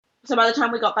So by the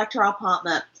time we got back to our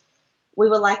apartment, we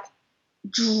were like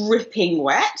dripping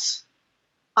wet.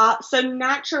 So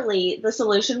naturally, the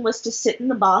solution was to sit in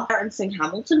the bath and sing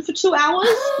Hamilton for 2 hours.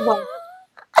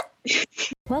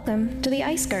 Welcome to the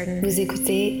Ice Garden. Vous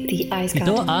écoutez The Ice Ito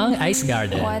Garden. ang Ice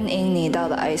Garden. 欢迎你到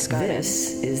The Ice Garden.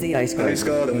 This is The Ice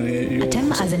Garden.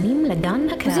 Atem azanim ladan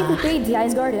Vous hakna. écoutez The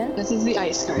Ice Garden. This is The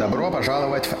Ice Garden. Добро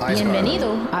пожаловать в Ice Garden.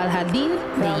 Bienvenido al jardín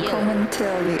de hielo. Welcome to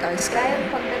The Ice Garden.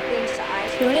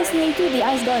 You're listening to The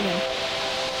Ice Garden.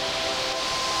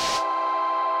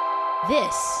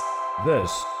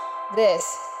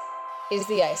 This is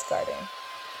The Ice Garden.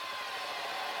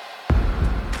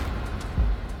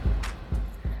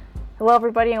 Hello,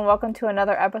 everybody, and welcome to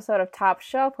another episode of Top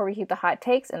Shelf, where we keep the hot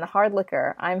takes and the hard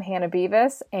liquor. I'm Hannah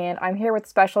Beavis, and I'm here with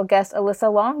special guest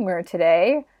Alyssa Longmuir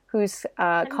today, who's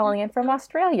calling in from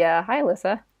Australia. Hi,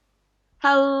 Alyssa.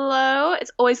 Hello. It's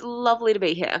always lovely to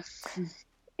be here.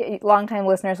 Longtime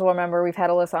listeners will remember we've had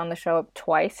Alyssa on the show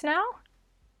twice now.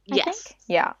 I think.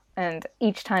 Yeah, and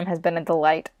each time has been a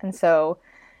delight. And so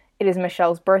it is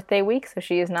Michelle's birthday week, so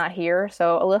she is not here.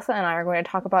 So Alyssa and I are going to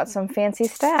talk about some fancy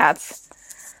stats.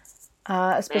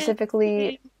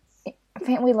 Specifically,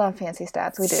 we love fancy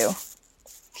stats. We do.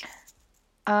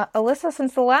 Alyssa,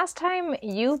 since the last time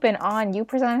you've been on, you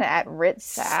presented at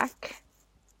RITSAC,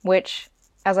 which,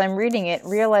 as I'm reading it,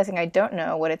 realizing I don't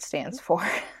know what it stands for.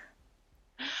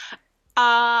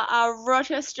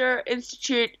 Rochester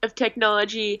Institute of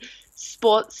Technology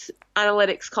Sports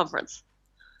Analytics Conference.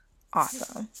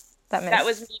 Awesome. That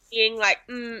was me being like,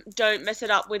 don't mess it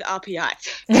up with RPI.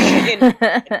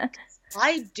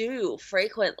 I do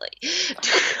frequently.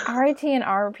 RIT and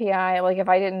RPI, like if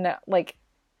I didn't know, like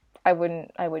I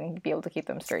wouldn't be able to keep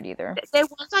them straight either. They're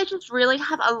ones I just really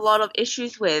have a lot of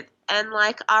issues with, and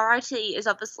like RIT is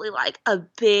obviously like a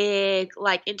big,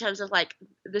 like in terms of like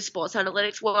the sports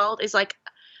analytics world is like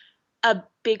a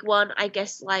big one, I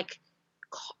guess, like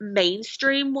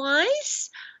mainstream wise.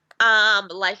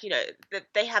 Like, you know,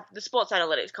 they have the sports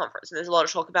analytics conference and there's a lot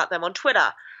of talk about them on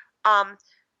Twitter.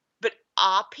 But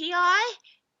RPI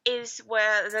is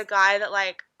where the guy that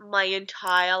like my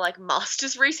entire like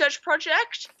master's research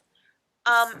project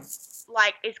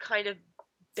like is kind of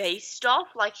based off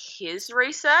like his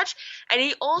research, and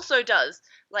he also does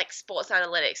like sports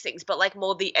analytics things, but like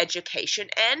more the education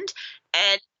end,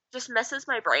 and just messes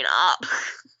my brain up.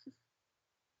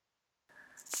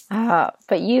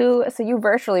 But you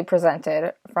virtually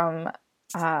presented from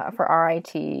for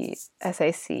RIT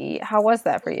SAC. How was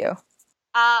that for you?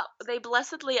 They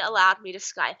blessedly allowed me to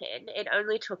Skype in. It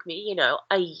only took me, you know,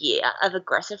 a year of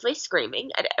aggressively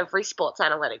screaming at every sports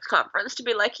analytics conference to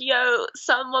be like, yo,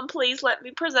 someone please let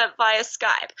me present via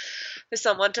Skype, for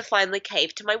someone to finally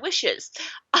cave to my wishes.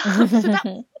 So that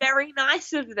was very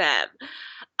nice of them.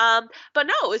 But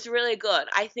no, it was really good.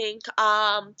 I think,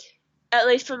 at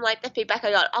least from like the feedback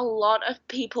I got, a lot of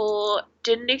people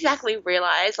didn't exactly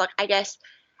realize, like, I guess,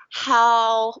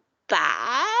 how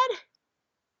bad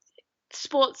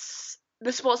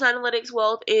the sports analytics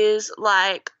world is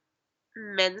like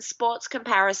men's sports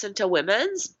comparison to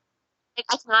women's. Like,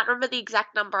 I can't remember the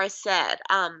exact number I said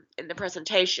in the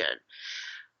presentation.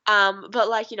 But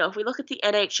like, you know, if we look at the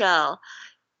NHL,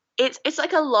 it's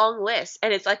like a long list,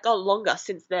 and it's like got longer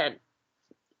since then.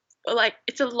 Like,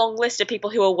 it's a long list of people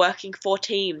who are working for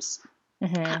teams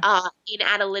in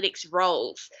analytics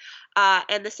roles.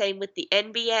 And the same with the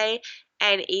NBA,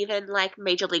 and even like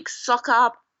Major League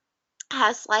Soccer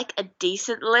has like a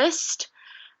decent list.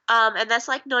 And that's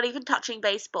like not even touching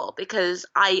baseball, because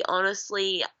I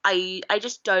honestly, I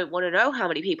just don't want to know how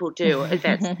many people do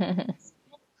advanced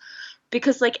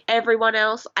because like everyone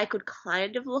else I could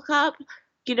kind of look up,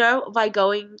 you know, by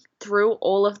going through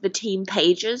all of the team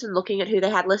pages and looking at who they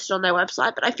had listed on their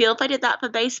website. But I feel if I did that for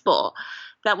baseball,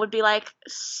 that would be like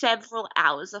several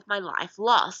hours of my life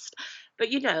lost.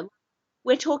 But, you know,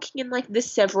 we're talking in like the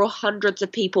several hundreds of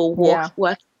people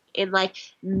working in like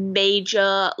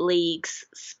major leagues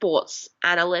sports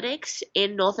analytics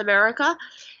in North America.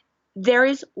 There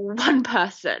is one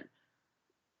person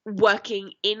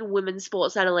working in women's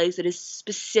sports analytics that is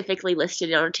specifically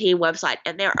listed on a team website,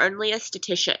 and they're only a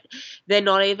statistician. They're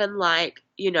not even like,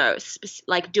 you know,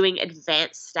 like doing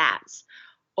advanced stats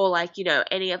or like, you know,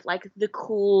 any of like the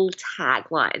cool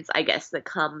taglines, I guess, that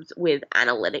comes with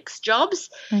analytics jobs.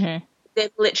 Mm-hmm. They're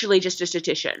literally just a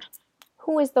statistician.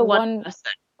 Who is the one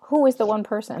person? Who is the one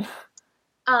person?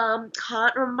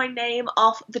 Can't remember my name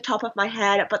off the top of my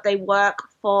head, but they work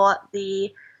for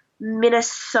the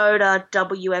Minnesota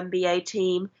WNBA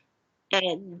team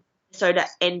and Minnesota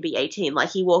NBA team.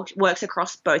 Like, he works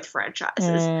across both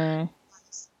franchises.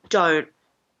 Don't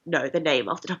know the name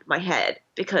off the top of my head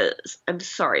because I'm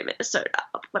sorry, Minnesota,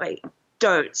 but I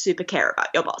don't super care about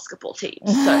your basketball team.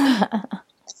 So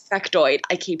factoid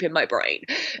I keep in my brain.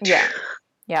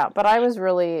 Yeah, but I was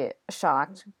really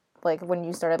shocked, like, when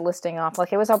you started listing off,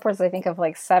 like, it was upwards, I think, of,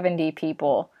 like, 70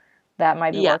 people that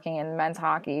might be working in men's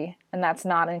hockey, and that's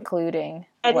not including,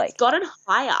 and like... it's gotten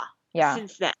higher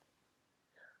since then,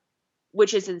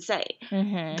 which is insane.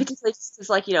 Mm-hmm. Particularly since,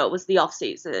 like, you know, it was the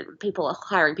off-season, people are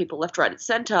hiring people left, right, and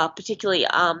centre, particularly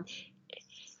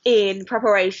in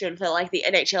preparation for, like, the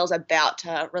NHL's about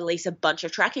to release a bunch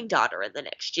of tracking data in the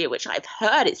next year, which I've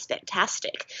heard is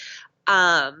fantastic.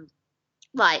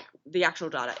 Like, the actual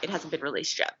data, it hasn't been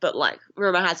released yet, but, like,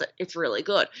 rumor has it, it's really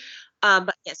good.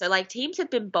 But, yeah, so, like, teams have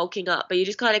been bulking up, but you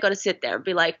just kind of got to sit there and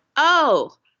be like,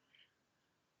 oh,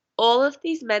 all of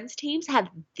these men's teams have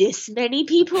this many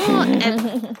people,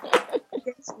 and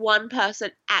there's one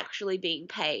person actually being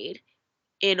paid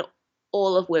in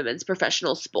all of women's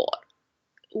professional sport,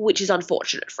 which is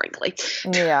unfortunate, frankly.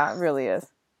 Yeah, it really is.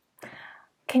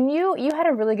 You had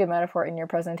a really good metaphor in your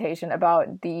presentation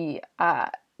about the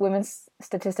women's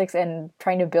statistics and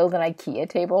trying to build an IKEA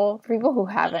table for people who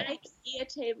haven't. An IKEA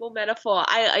table metaphor.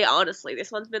 I honestly,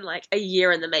 this one's been like a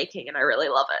year in the making, and I really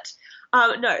love it.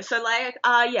 No, so like,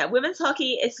 women's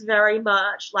hockey is very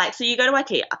much like, so you go to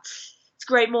IKEA. It's a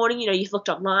great morning, you know, you've looked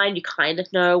online, you kind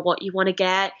of know what you want to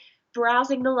get,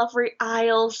 browsing the lovely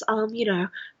aisles, you know,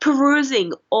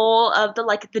 perusing all of the,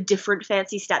 like, the different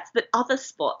fancy stats that other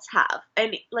sports have.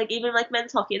 And, like, even, like,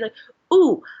 men's hockey, it's like,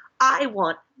 ooh, I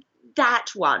want that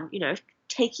one, you know,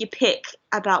 take your pick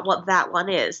about what that one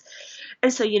is.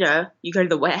 And so, you know, you go to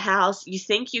the warehouse, you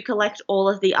think you collect all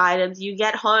of the items, you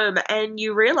get home and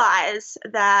you realize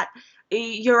that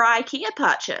your IKEA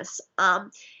purchase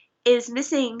is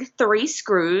missing 3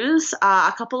 screws,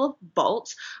 a couple of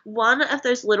bolts, one of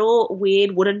those little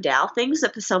weird wooden dowel things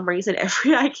that for some reason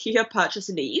every IKEA purchase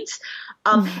needs,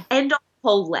 and a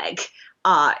whole leg.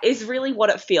 Is really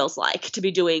what it feels like to be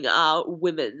doing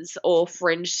women's or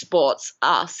fringe sports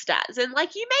stats. And,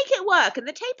 like, you make it work, and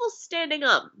the table's standing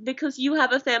up because you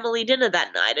have a family dinner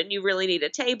that night and you really need a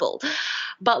table.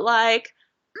 But, like,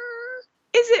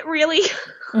 is it really?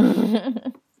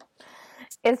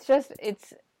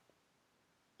 It's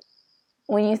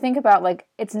when you think about, like,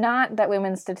 it's not that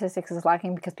women's statistics is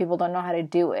lacking because people don't know how to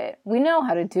do it. We know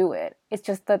how to do it. It's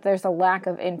just that there's a lack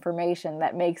of information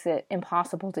that makes it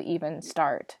impossible to even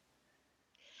start.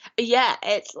 Yeah,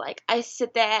 it's like I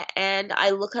sit there and I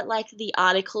look at, like, the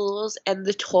articles and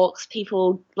the talks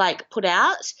people, like, put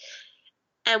out.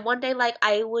 And one day, like,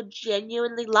 I would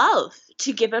genuinely love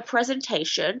to give a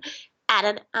presentation at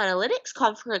an analytics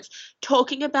conference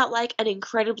talking about, like, an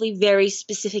incredibly very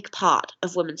specific part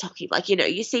of women's hockey. Like, you know,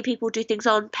 you see people do things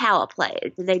on power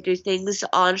plays and they do things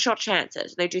on shot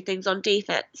chances and they do things on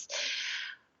defense.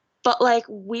 But, like,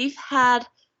 we've had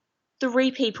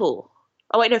 4 people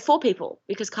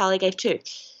because Carly gave 2.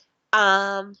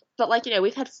 But, like, you know,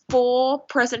 we've had 4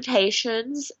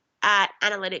 presentations at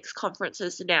analytics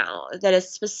conferences now that are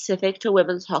specific to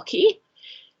women's hockey.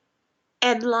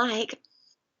 And, like,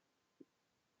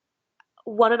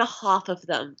 1.5 of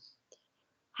them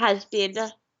has been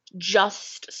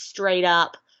just straight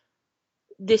up,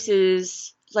 this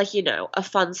is, like, you know, a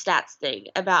fun stats thing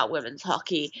about women's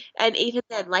hockey. And even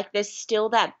then, like, there's still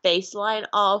that baseline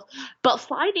of, but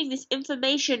finding this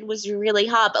information was really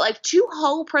hard. But, like, 2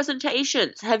 whole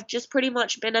presentations have just pretty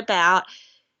much been about,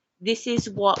 this is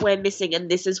what we're missing and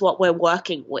this is what we're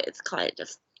working with, kind of.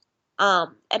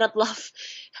 And I'd love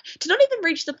to not even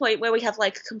reach the point where we have,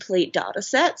 like, complete data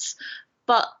sets,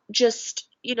 but just,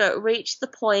 you know, reach the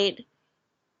point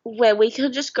where we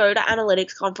can just go to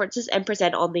analytics conferences and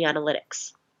present on the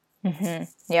analytics. Mm-hmm.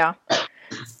 Yeah.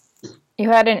 You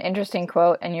had an interesting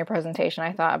quote in your presentation,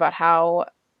 I thought, about how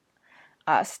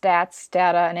stats,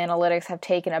 data, and analytics have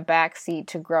taken a backseat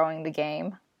to growing the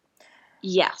game.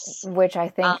 Yes. Which I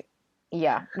think,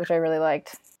 which I really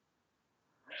liked.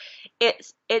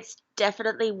 It's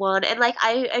definitely one. And, like,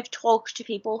 I've talked to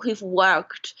people who've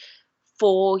worked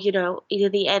for, you know, either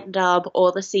the N-dub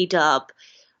or the C-dub,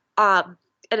 and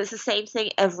it's the same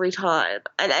thing every time.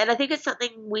 And I think it's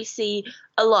something we see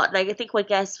a lot. Like, I think we're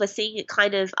seeing it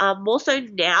kind of more so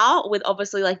now with,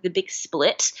 obviously, like, the big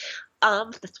split.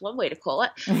 That's one way to call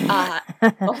it.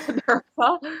 North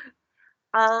America.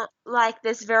 Like,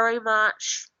 there's very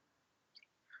much,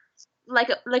 like,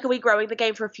 are we growing the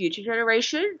game for a future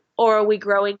generation, or are we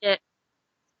growing it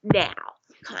now,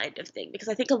 kind of thing? Because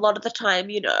I think a lot of the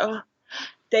time, you know,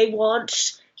 they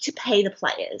want to pay the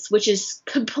players, which is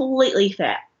completely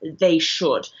fair. They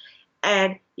should.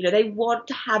 And, you know, they want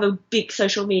to have a big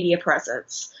social media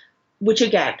presence. which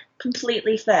again,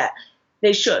 completely fair.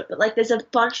 They should, but like there's a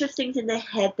bunch of things in their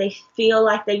head they feel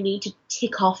like they need to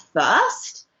tick off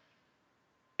first,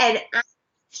 and it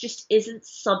just isn't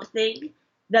something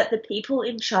that the people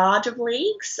in charge of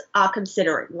leagues are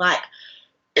considering. Like,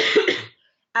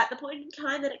 at the point in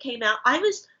time that it came out, I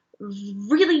was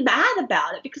really mad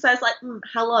about it because I was like,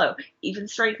 hello, even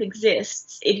strength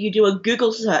exists. If you do a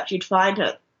Google search, you'd find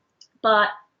it. But,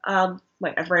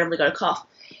 wait, I've randomly got a cough.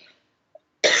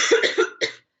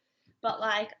 But,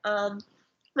 like,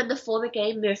 when the For the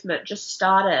Game movement just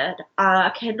started,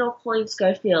 Kendall Coyne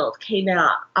Schofield came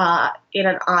out in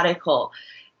an article,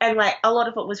 and, like, a lot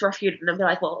of it was refuted, and they're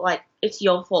like, well, like, it's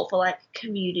your fault for, like,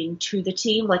 commuting to the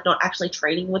team, like, not actually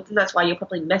training with them. That's why you're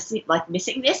probably missing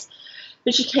this.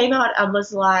 But she came out and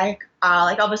was like,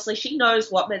 obviously she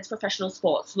knows what men's professional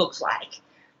sports looks like.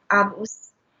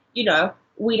 You know,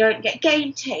 we don't get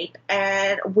game tape,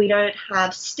 and we don't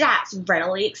have stats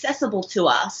readily accessible to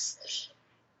us.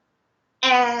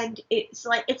 And it's,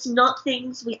 like, it's not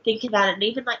things we think about. And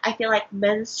even, like, I feel like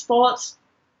men's sports,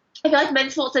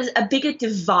 there's a bigger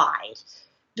divide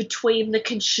between the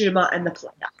consumer and the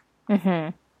player.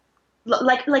 Mm-hmm.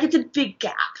 Like it's a big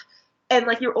gap. And,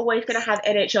 like, you're always going to have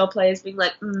NHL players being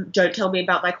like, don't tell me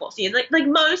about my Corsi. And, like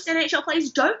most NHL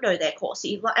players don't know their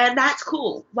Corsi. And that's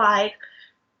cool. Like,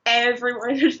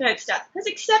 everyone in advanced stats has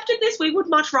accepted this. We would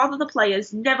much rather the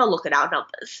players never look at our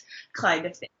numbers, kind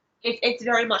of thing. It's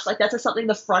very much like that's something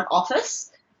the front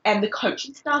office and the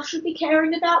coaching staff should be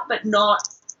caring about, but not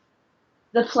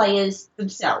the players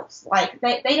themselves. Like,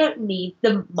 they don't need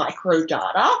the micro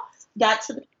data. That's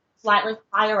for the slightly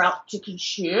higher up to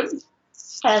consume,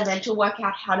 and then to work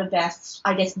out how to best,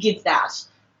 I guess, give that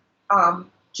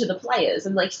to the players.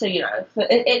 And, like, so, you know,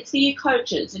 it's for your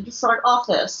coaches and your front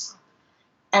office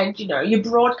and, you know, your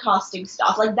broadcasting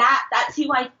stuff. Like, that's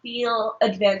who I feel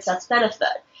advanced stats benefit.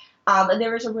 And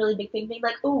there is a really big thing being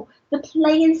like, oh, the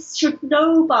players should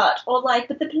know, but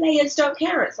the players don't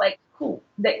care. It's like, cool,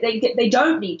 they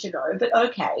don't need to know, but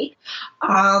okay.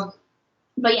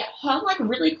 But yeah, her, like,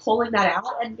 really calling that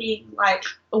out and being like,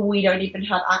 we don't even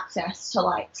have access to,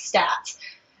 like, stats.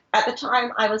 At the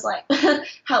time, I was like,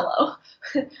 hello,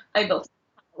 I built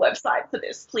a website for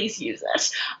this, please use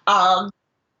it.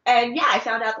 And yeah, I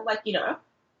found out that, like, you know,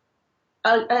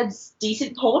 a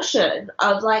decent portion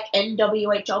of, like,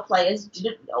 NWHL players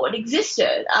didn't know it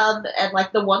existed. And,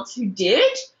 like, the ones who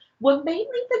did were mainly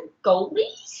the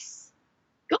goalies.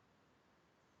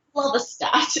 Love a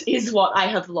stat is what I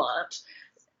have learned.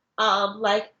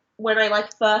 Like, when I,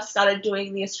 like, first started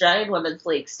doing the Australian Women's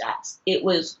League stats, it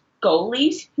was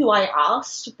goalies who I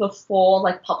asked before,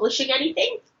 like, publishing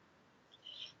anything.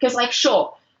 Because, like,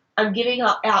 sure, I'm giving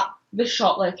out the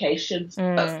shot locations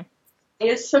of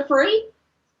players for free,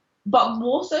 but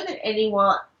more so than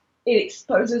anyone, it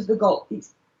exposes the goalies.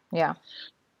 Yeah.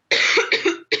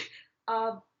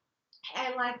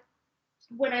 And, like,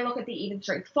 when I look at the even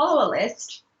strength follower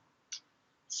list,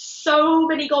 so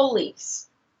many goalies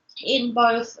in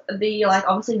both the, like,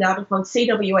 obviously now defunct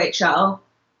CWHL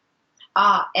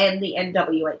and the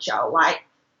NWHL. Like,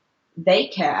 they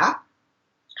care.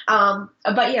 But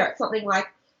yeah, it's something like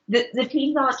the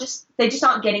teams they just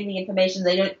aren't getting the information.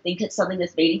 They don't think it's something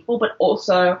that's meaningful, but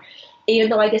also, even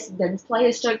though I guess men's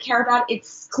players don't care about it,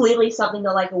 it's clearly something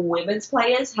that, like, women's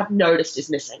players have noticed is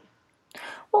missing.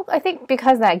 Well, I think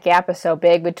because that gap is so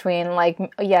big between, like,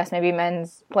 yes, maybe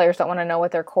men's players don't want to know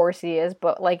what their Corsi is,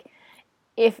 but, like,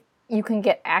 if you can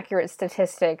get accurate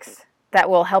statistics that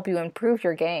will help you improve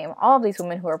your game, all of these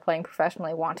women who are playing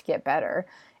professionally want to get better,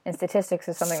 and statistics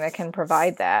is something that can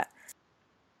provide that.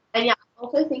 And yeah, I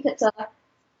also think it's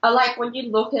like, when you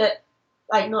look at,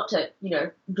 like, not to, you know,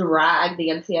 drag the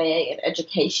NCAA and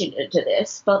education into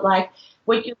this, but, like,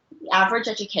 when you look at the average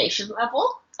education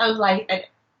level of, like, an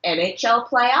NHL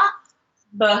player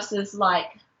versus,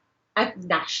 like, a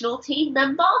national team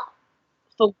member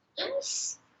for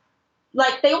women's,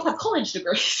 like, they all have college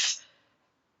degrees.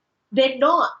 They're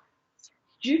not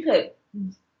stupid.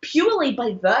 Purely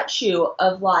by virtue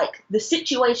of, like, the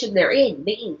situation they're in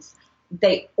means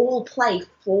they all play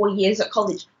 4 years at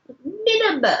college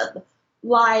minimum.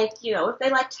 Like, you know, if they,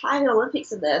 like, tag an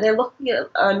Olympics in there, they're looking at,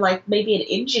 like, maybe an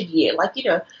injured year. Like, you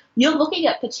know, you're looking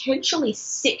at potentially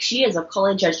 6 years of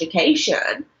college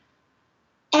education,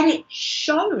 and it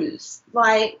shows.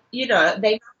 Like, you know,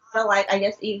 they know how to, like, I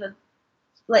guess even,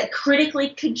 like,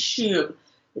 critically consume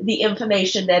the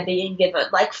information they're being given,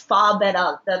 like, far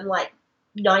better than, like,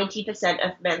 90%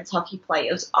 of men's hockey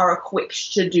players are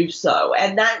equipped to do so.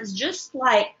 And that's just,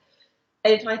 like,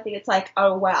 and I think it's like,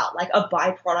 oh, wow, like, a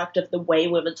byproduct of the way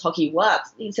women's hockey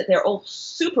works means that they're all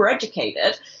super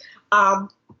educated.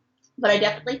 but I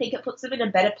definitely think it puts them in a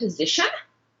better position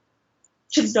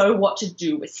to know what to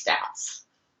do with stats.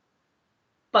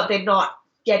 But they're not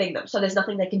getting them, so there's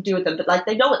nothing they can do with them. But, like,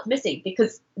 they know what's missing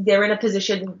because they're in a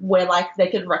position where, like, they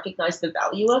can recognize the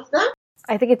value of them.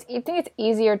 I think it's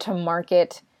easier to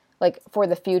market, like, for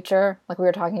the future, like we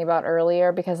were talking about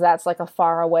earlier, because that's, like, a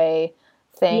far away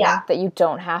thing that you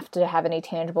don't have to have any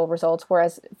tangible results,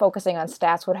 whereas focusing on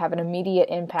stats would have an immediate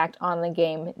impact on the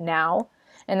game now.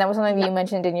 And that was something that you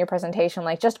mentioned in your presentation,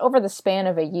 like, just over the span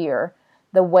of a year,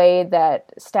 the way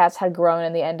that stats had grown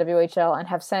in the NWHL and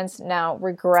have since now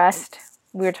regressed,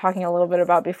 we were talking a little bit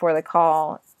about before the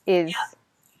call, is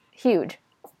huge.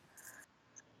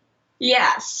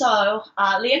 Yeah, so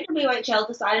the NWHL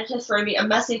decided to throw me a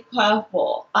massive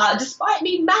curveball, despite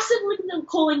me massively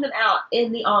calling them out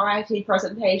in the RIT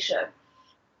presentation.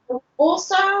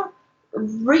 Also,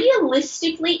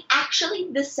 realistically, actually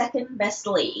the second best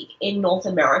league in North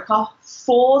America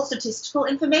for statistical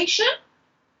information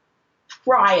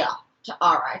prior to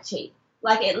RIT.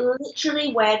 Like, it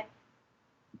literally went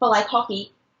for, like,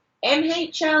 hockey,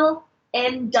 NHL,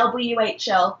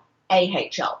 NWHL,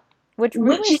 AHL. Which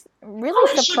really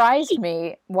surprised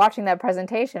me watching that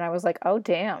presentation. I was like, oh,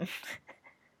 damn.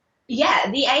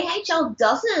 Yeah, the AHL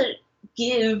doesn't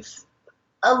give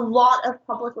a lot of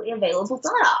publicly available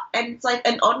data. And it's, like,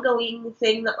 an ongoing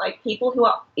thing that, like, people who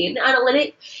are in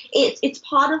analytics, it's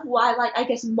part of why, like, I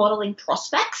guess modeling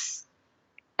prospects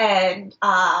and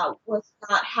was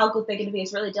not how good they're going to be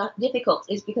is really difficult,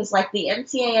 is because, like, the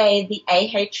NCAA, the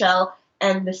AHL,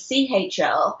 and the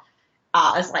CHL,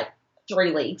 as, like,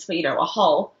 3 leagues for, you know, a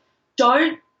whole,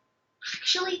 don't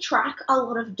actually track a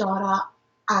lot of data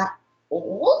at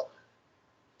all.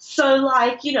 So,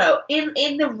 like, you know,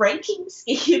 in the ranking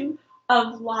scheme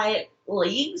of, like,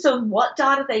 leagues and what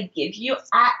data they give you,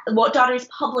 what data is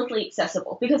publicly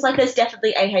accessible, because, like, there's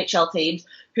definitely AHL teams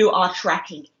who are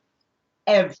tracking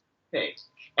everything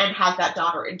and have that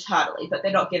data internally, but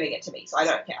they're not giving it to me, so I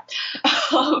don't care.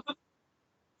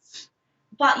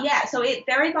 But, yeah, so it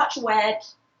very much went,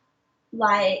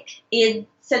 like, in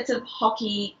sense of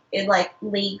hockey, in, like,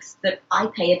 leagues that I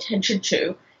pay attention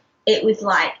to, it was,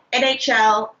 like,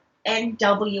 NHL,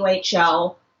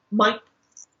 NWHL,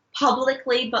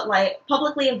 publicly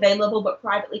available but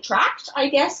privately tracked, I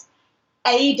guess,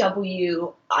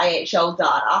 AWIHL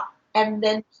data, and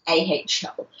then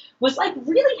AHL was, like,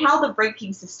 really how the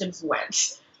ranking systems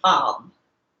went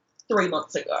 3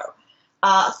 months ago.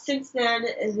 Since then,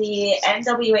 the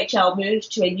NWHL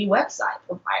moved to a new website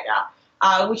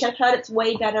provider, which I've heard it's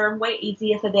way better and way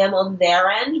easier for them on their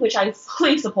end, which I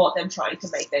fully support them trying to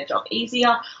make their job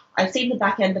easier. I've seen the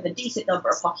back end of a decent number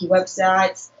of hockey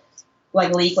websites,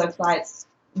 like league websites.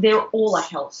 They're all a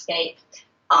hellscape.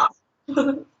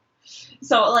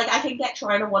 So, like, I can get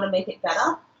trying to want to make it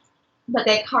better, but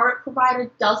their current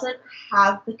provider doesn't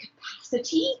have the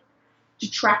capacity to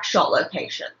track shot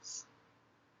locations,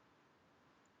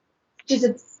 which is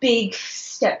a big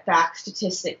step back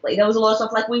statistically. There was a lot of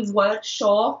stuff, like, we weren't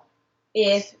sure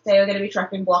if they were going to be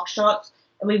tracking block shots,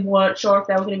 and we weren't sure if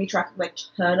they were going to be tracking, like,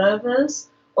 turnovers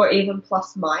or even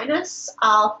plus minus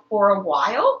for a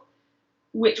while,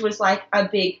 which was, like, a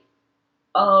big,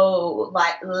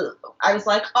 I was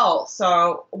like,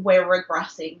 so we're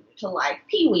regressing to, like,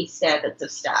 Pee-wee standards of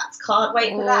stats. Can't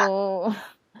wait for that.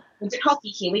 Into hockey,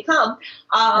 here we come.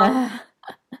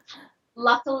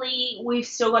 Luckily, we've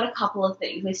still got a couple of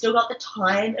things. We've still got the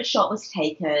time a shot was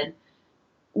taken.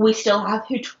 We still have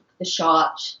who took the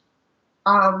shot.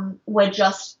 We're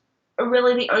just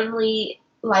really the only,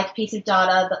 like, piece of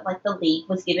data that, like, the league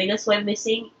was giving us we're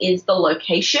missing is the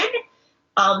location.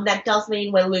 That does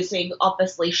mean we're losing,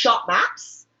 obviously, shot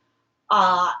maps,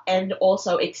 and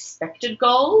also expected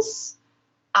goals,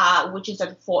 which is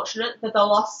unfortunate, but the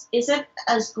loss isn't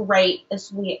as great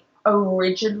as we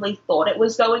originally thought it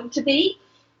was going to be.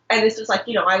 And this was, like,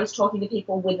 you know, I was talking to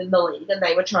people within the league, and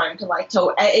they were trying to, like,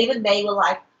 even they were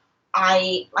like,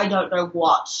 I don't know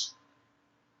what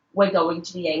we're going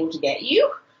to be able to get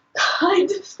you, kind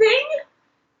of thing.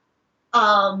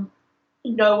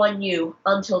 No one knew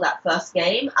until that first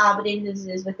game, but even as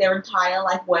it is with their entire,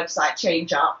 like, website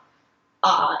change up,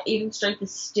 even Strength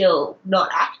is still not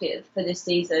active for this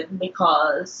season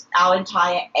because our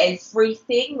entire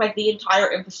everything, like the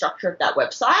entire infrastructure of that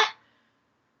website,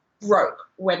 broke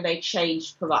when they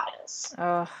changed providers.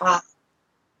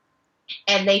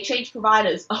 And they changed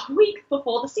providers a week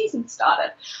before the season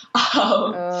started.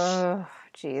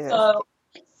 Jesus. So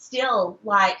it's still,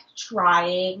 like,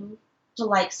 trying to,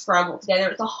 like, scramble together.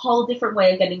 It's a whole different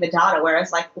way of getting the data,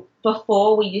 whereas, like,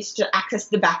 before we used to access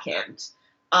the back end,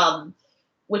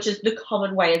 which is the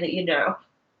common way that, you know,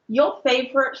 your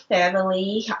favorite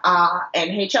family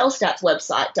NHL stats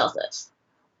website does it.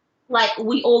 Like,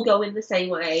 we all go in the same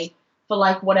way for,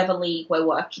 like, whatever league we're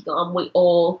working on. We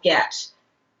all get,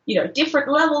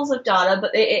 different levels of data,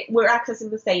 but we're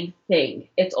accessing the same thing.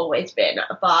 It's always been.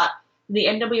 But the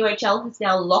NWHL has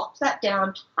now locked that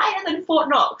down tighter than Fort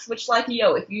Knox, which, like,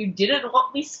 if you didn't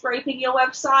want me scraping your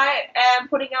website and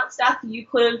putting out stuff, you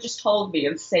could have just told me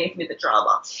and saved me the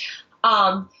drama.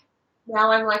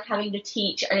 Now I'm, like, having to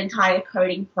teach an entire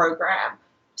coding program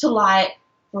to, like,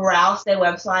 browse their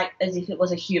website as if it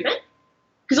was a human.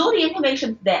 Because all the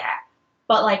information's there,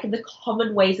 but, like, the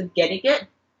common ways of getting it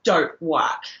don't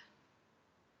work,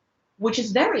 which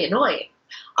is very annoying.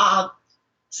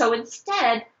 So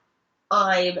instead,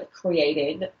 I'm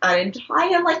creating an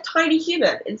entire, like, tiny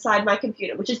human inside my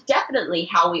computer, which is definitely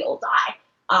how we all die.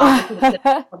 Because it's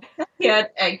going to come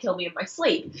and kill me in my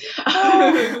sleep.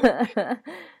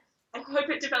 I hope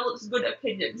it develops good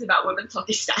opinions about women's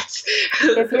hockey stats.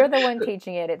 If you're the one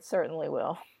teaching it, it certainly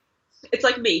will. It's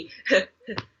like me.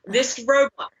 This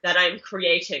robot that I'm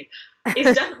creating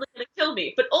is definitely going to kill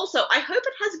me, but also I hope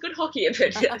it has good hockey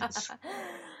opinions.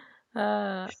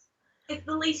 It's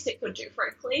the least it could do,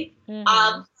 frankly.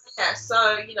 Mm-hmm.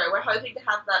 So, we're hoping to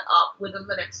have that up within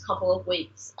the next couple of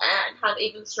weeks and have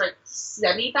even strength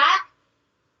semi back.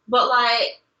 But,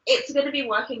 like, it's going to be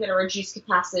working at a reduced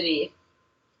capacity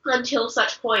until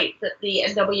such point that the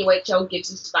NWHL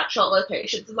gives us back shot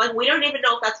locations. And, like, we don't even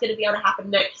know if that's going to be able to happen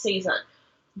next season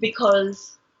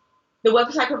because the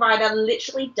website provider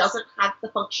literally doesn't have the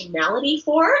functionality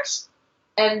for it,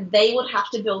 and they would have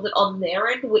to build it on their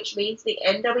end, which means the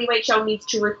NWHL needs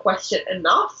to request it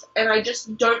enough, and I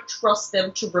just don't trust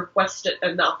them to request it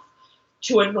enough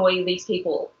to annoy these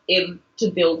people into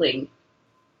building.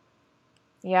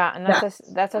 Yeah, and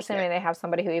that's assuming they have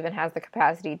somebody who even has the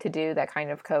capacity to do that kind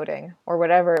of coding, or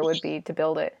whatever it would be to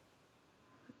build it.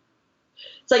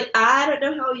 It's like, I don't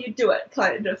know how you do it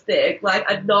kind of thing. Like,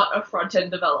 I'm not a front-end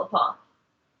developer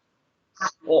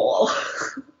at all.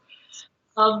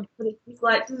 But it's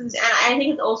like, and I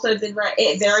think it's also been like,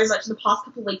 it very much in the past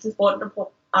couple of weeks has brought into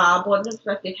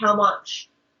perspective how much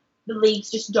the leagues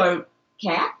just don't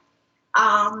care.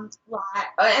 And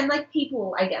like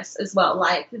people, I guess, as well,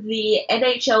 like the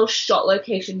NHL shot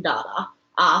location data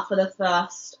for the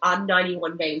first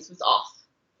 91 games was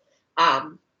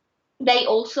off. They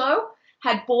also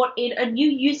had brought in a new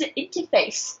user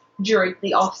interface during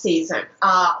the off season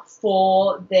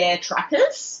for their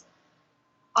trackers,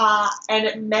 and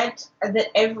it meant that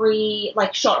every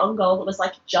like shot on goal that was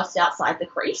like just outside the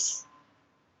crease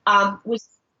was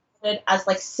counted as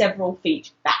like several feet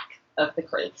back of the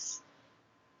crease.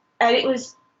 And it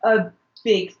was a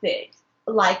big thing.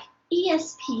 Like,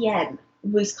 ESPN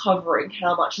was covering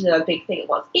how much of a big thing it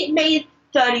was. It made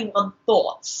 31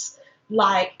 thoughts.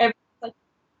 Like, everyone's like,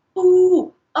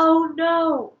 ooh, oh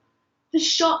no, the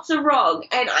shots are wrong.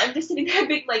 And I'm just sitting there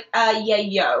being like,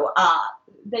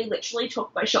 they literally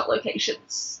took my shot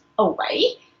locations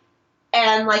away.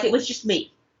 And, like, it was just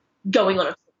me going on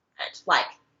a tournament. Like,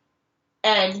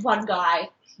 and one guy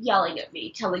yelling at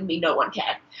me, telling me no one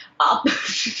can.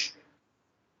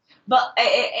 But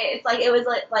it's like, it was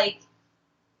like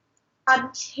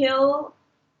until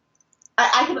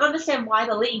I can understand why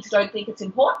the leagues don't think it's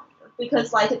important,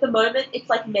 because like at the moment it's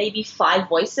like maybe 5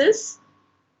 voices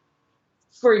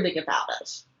screaming about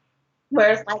it.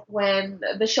 Whereas like when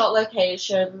the shot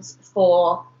locations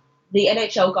for the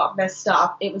NHL got messed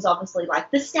up, it was obviously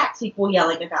like the stats people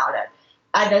yelling about it.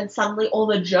 And then suddenly all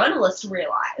the journalists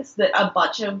realized that a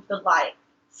bunch of the like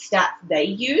stats they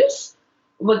use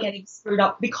were getting screwed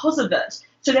up because of it.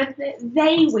 So then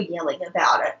they were yelling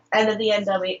about it. And then the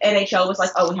NHL was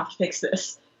like, oh, we have to fix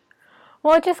this.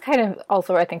 Well, it just kind of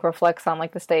also, I think, reflects on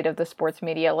like the state of the sports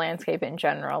media landscape in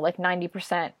general. Like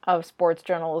 90% of sports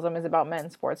journalism is about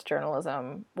men's sports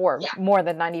journalism, or more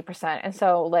than 90%. And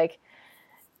so like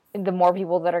the more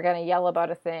people that are going to yell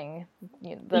about a thing,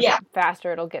 the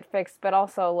faster it'll get fixed. But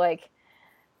also like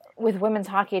with women's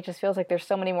hockey, it just feels like there's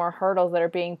so many more hurdles that are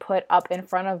being put up in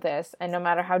front of this. And no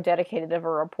matter how dedicated of a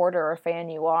reporter or fan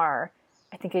you are,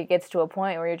 I think it gets to a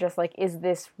point where you're just like, is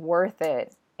this worth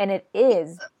it? And it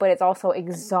is, but it's also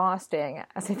exhausting,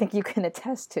 as I think you can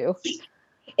attest to.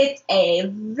 It's a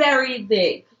very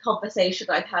big conversation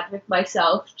I've had with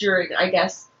myself during, I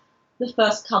guess, the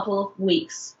first couple of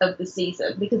weeks of the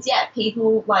season. Because,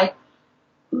 people, like,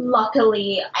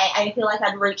 luckily, I feel like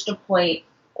I'd reached a point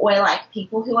where, like,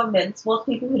 people who are men's sports,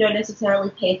 people who don't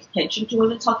necessarily pay attention to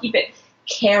women's hockey, but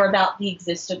care about the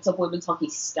existence of women's hockey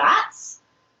stats,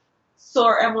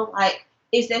 and were like,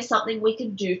 is there something we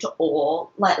can do to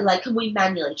all, like, can we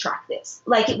manually track this?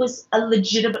 Like, it was a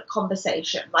legitimate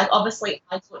conversation. Like, obviously,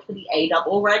 I do it for the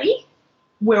A-double already,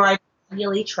 where I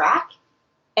manually track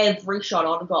every shot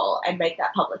on goal and make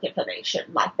that public information.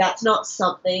 Like, that's not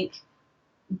something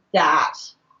that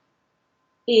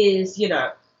is,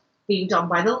 being done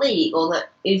by the league, or that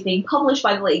is being published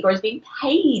by the league, or is being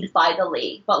paid by the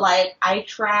league. But, like, I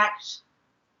tracked,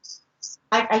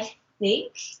 I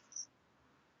think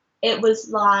it was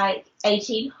like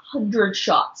 1,800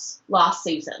 shots last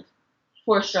season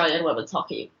for Australian women's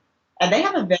hockey. And they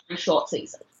have a very short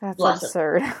season. That's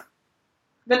absurd.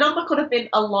 The number could have been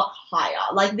a lot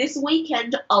higher. Like, this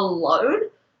weekend alone,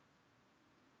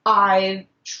 I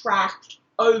tracked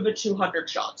over 200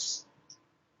 shots,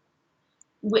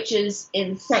 which is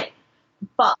insane.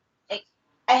 But I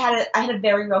had a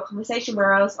very real conversation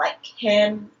where I was like,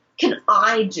 can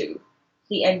I do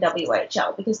the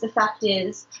NWHL? Because the fact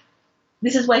is,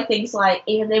 this is where things like,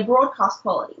 even their broadcast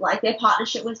quality, like their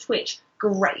partnership with Twitch,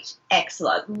 great,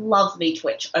 excellent, love me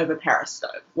Twitch over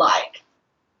Periscope, like,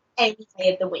 any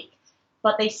day of the week.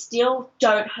 But they still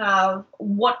don't have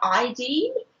what I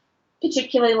deem,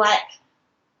 particularly, like,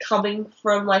 coming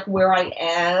from, like, where I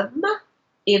am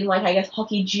in, like, I guess,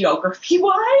 hockey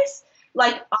geography-wise.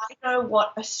 Like, I know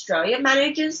what Australia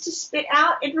manages to spit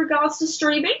out in regards to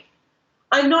streaming.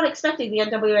 I'm not expecting the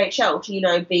NWHL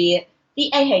to, be the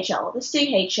AHL or the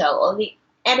CHL or the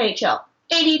NHL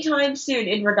anytime soon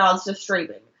in regards to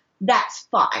streaming. That's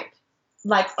fine.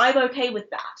 Like, I'm okay with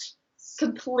that.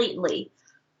 Completely.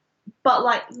 But,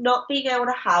 like, not being able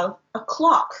to have a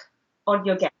clock on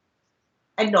your game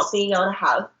and not being able to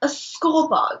have a score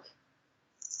bug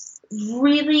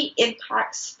really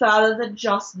impacts further than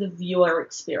just the viewer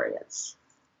experience.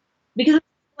 Because,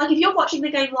 like, if you're watching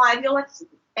the game live, you're like,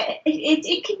 it's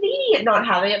inconvenient not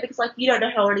having it because, like, you don't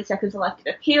know how many seconds are left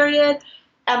in a period,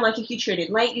 and, like, if you tune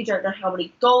in late, you don't know how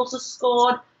many goals are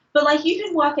scored, but, like, you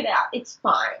can work it out. It's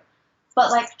fine.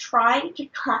 But, like, trying to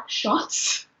track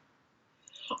shots,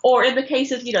 or in the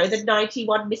case of, the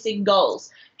 91 missing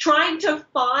goals, trying to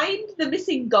find the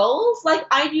missing goals, like,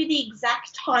 I knew the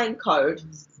exact time code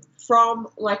from,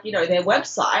 like, their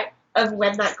website of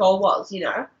when that goal was,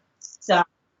 So,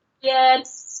 yeah,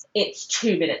 it's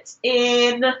 2 minutes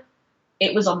in,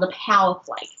 it was on the power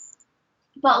play.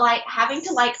 But, like, having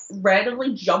to, like,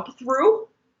 randomly jump through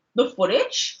the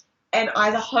footage and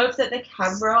either hope that the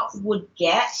camera would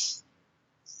get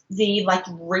the, like,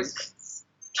 rink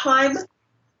time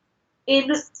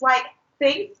in, like,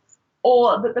 thing,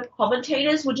 or that the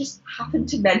commentators would just happen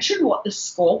to mention what the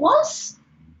score was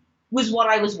what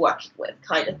I was working with,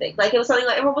 kind of thing. Like, it was something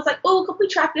like, everyone was like, oh, can we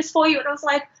track this for you? And I was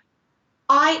like,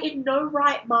 I, in no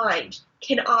right mind,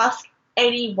 can ask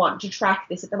anyone to track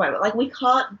this at the moment. Like, we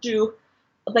can't do,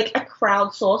 like, a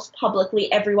crowdsourced publicly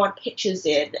everyone pitches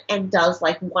in and does,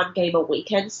 like, one game a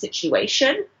weekend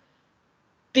situation,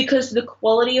 because the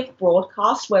quality of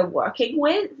broadcast we're working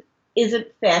with isn't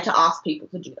fair to ask people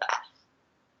to do that.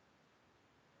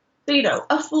 So,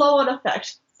 a flow-on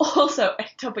effect. Also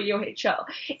at WHL,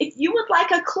 if you would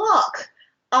like a clock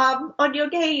on your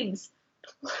games,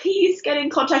 please get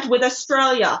in contact with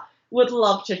Australia. Would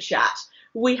love to chat.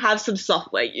 We have some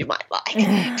software you might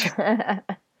like.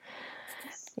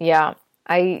 Yeah,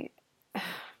 I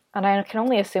can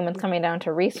only assume it's coming down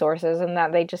to resources and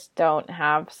that they just don't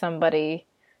have somebody,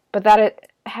 but that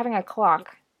having a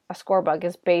clock, a score bug,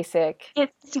 is basic.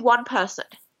 It's one person.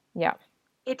 Yeah.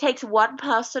 It takes one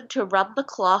person to run the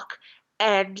clock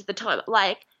and the time,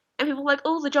 like, and people are like,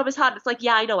 oh, the job is hard. It's like,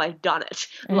 yeah, I know, I've done it.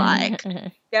 Like,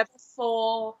 never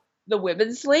for the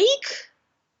women's league.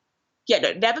 Yeah,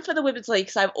 no, never for the women's league,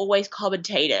 because I've always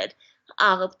commentated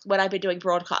when I've been doing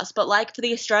broadcasts. But, like, for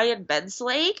the Australian men's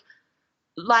league,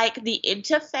 like, the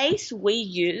interface we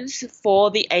use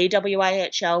for the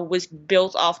AWIHL was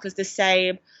built off because the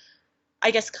same, I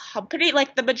guess, company,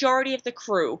 like, the majority of the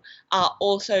crew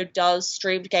also does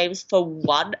streamed games for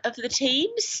one of the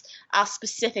teams,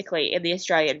 specifically in the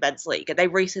Australian Men's League. And they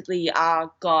recently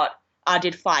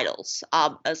did finals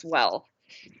as well.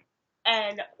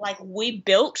 And, like, we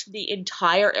built the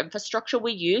entire infrastructure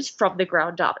we use from the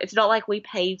ground up. It's not like we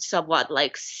paid someone,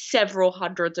 like, several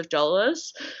hundreds of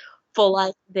dollars for,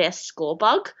 like, their score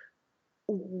bug.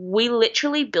 We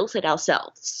literally built it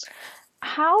ourselves.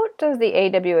 How does the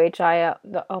AWIHL,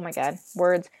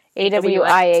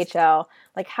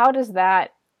 like, how does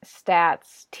that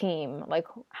stats team, like,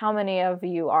 how many of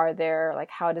you are there? Like,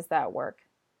 how does that work?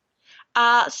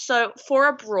 So for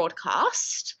a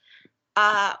broadcast,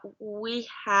 we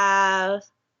have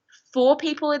 4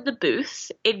 people in the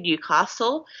booth in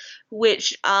Newcastle,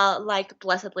 which like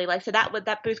blessedly like so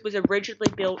that booth was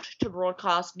originally built to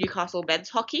broadcast Newcastle men's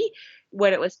hockey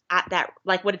when it was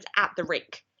when it's at the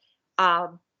rink.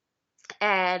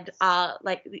 And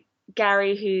like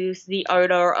Gary, who's the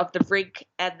owner of the rink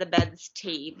and the men's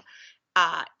team,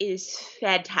 is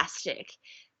fantastic,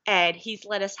 and he's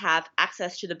let us have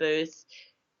access to the booth.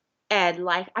 And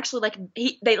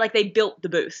they built the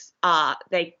booth.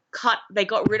 They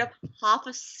got rid of half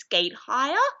a skate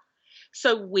hire,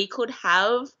 so we could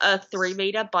have a 3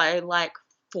 meter by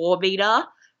 4 meter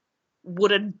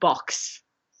wooden box,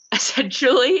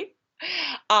 essentially,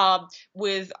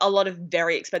 with a lot of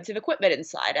very expensive equipment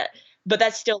inside it. But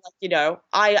that's still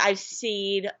I've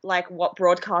seen what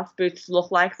broadcast booths look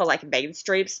like for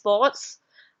mainstream sports.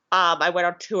 I went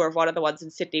on tour of one of the ones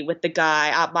in Sydney with the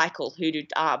guy, Michael, who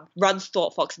runs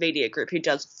Thought Fox Media Group, who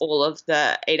does all of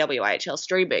the AWIHL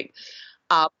streaming.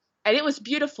 And it was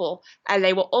beautiful. And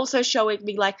they were also showing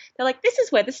me, this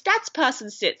is where the stats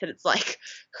person sits. And it's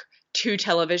 2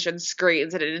 television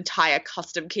screens and an entire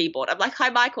custom keyboard. I'm like, hi,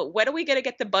 Michael, when are we going to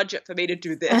get the budget for me to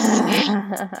do this?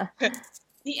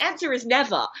 The answer is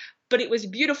never. But it was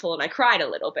beautiful, and I cried a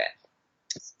little bit.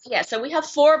 Yeah, so we have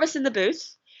 4 of us in the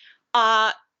booth.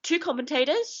 2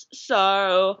 commentators,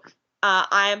 so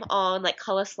I'm on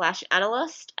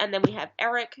color/analyst, and then we have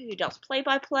Eric, who does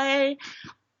play-by-play.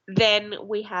 Then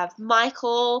we have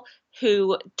Michael,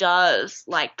 who does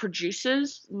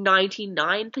produces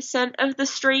 99% of the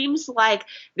streams.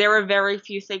 There are very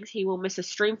few things he will miss a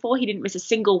stream for. He didn't miss a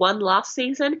single one last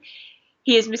season.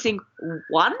 He is missing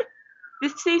 1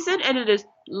 this season, and it is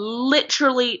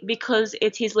literally because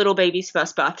it's his little baby's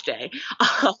first birthday.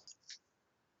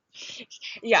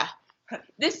 Yeah.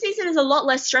 This season is a lot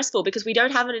less stressful because we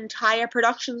don't have an entire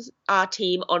productions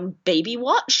team on baby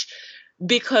watch,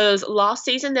 because last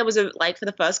season there was for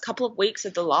the first couple of weeks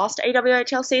of the last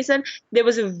AWHL season, there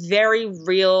was a very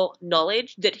real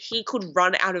knowledge that he could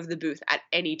run out of the booth at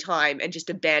any time and just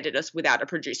abandon us without a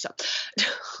producer.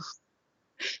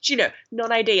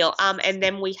 Not ideal. And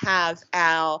then we have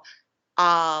our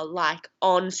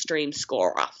on-stream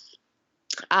scorer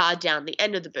down the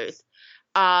end of the booth.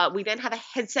 We then have a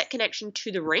headset connection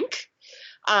to the rink,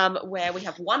 where we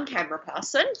have 1 camera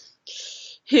person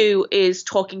who is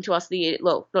talking to us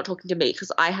not talking to me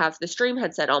because I have the stream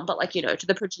headset on, but to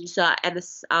the producer and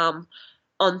this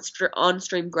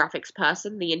on-stream graphics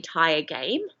person the entire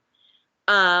game.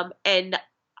 And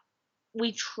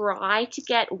we try to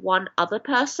get 1 other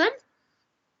person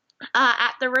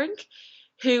at the rink,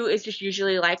 who is just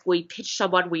usually we pitch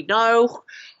someone we know,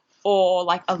 or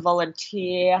a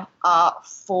volunteer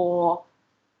for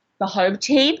the home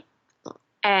team,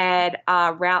 and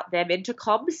route them into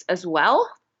comms as well.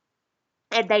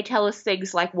 And they tell us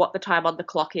things like what the time on the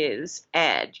clock is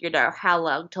and, how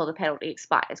long till the penalty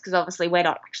expires, because obviously we're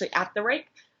not actually at the rink.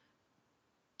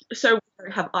 So we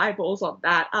don't have eyeballs on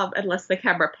that unless the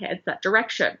camera pans that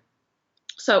direction.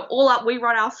 So all up, we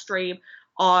run our stream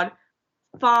on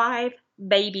 5,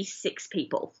 maybe 6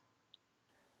 people.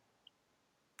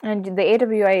 And the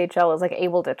AWIHL is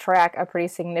able to track a pretty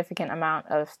significant amount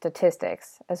of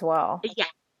statistics as well.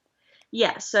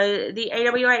 Yeah. So the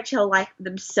AWIHL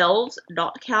themselves,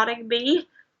 not counting me,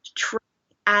 track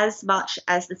as much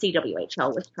as the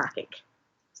CWHL was tracking.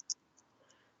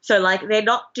 So they're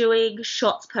not doing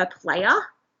shots per player,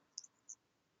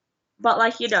 but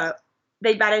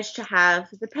they manage to have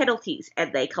the penalties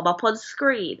and they come up on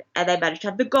screen, and they manage to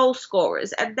have the goal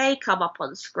scorers and they come up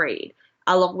on screen,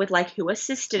 along with who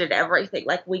assisted and everything.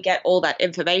 We get all that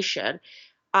information,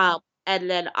 and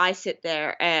then I sit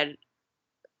there and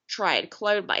try and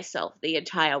clone myself the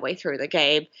entire way through the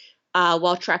game,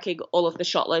 while tracking all of the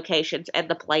shot locations and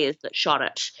the players that shot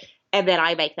it, and then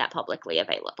I make that publicly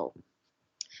available.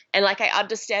 And I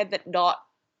understand that not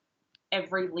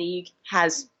every league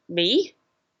has me,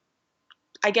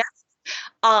 I guess,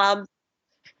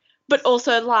 but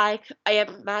also I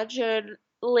imagine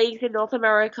leagues in North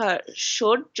America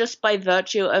should, just by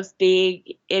virtue of being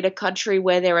in a country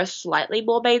where there are slightly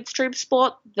more mainstream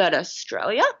sport than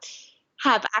Australia,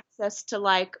 have access to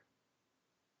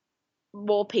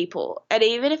more people. And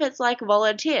even if it's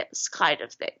volunteers kind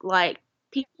of thing,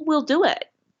 people will do it,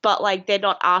 but they're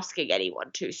not asking anyone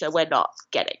to, so we're not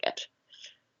getting it.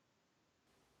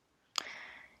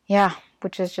 Yeah,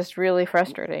 which is just really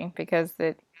frustrating because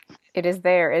it is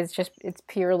there. It's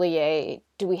purely a,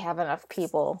 do we have enough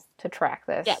people to track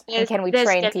this? Yeah, and can we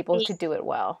train people to do it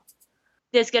well?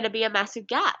 There's going to be a massive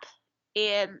gap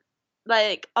in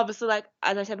like, obviously, like,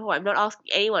 as I said before, I'm not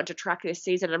asking anyone to track this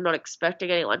season. I'm not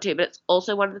expecting anyone to, but it's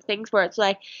also one of the things where it's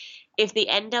like, if the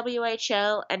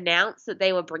NWHL announced that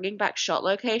they were bringing back shot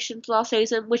locations last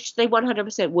season, which they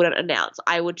 100% wouldn't announce,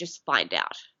 I would just find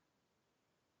out.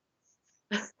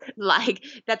 Like,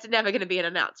 that's never going to be an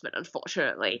announcement,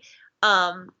 unfortunately.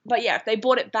 But yeah, if they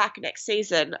brought it back next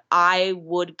season, I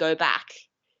would go back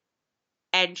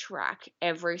and track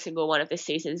every single one of this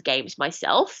season's games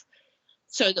myself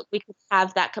so that we could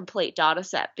have that complete data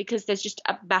set, because there's just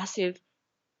a massive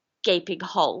gaping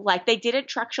hole. Like, they didn't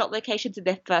track shot locations in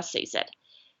their first season,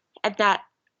 and that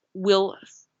will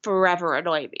forever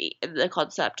annoy me in the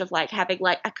concept of, like, having,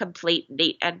 like, a complete,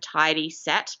 neat and tidy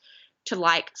set to,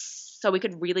 like, so we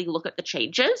could really look at the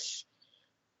changes.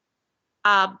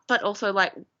 But also,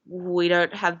 like, we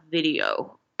don't have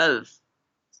video of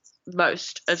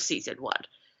most of season 1.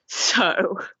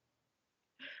 So,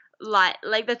 like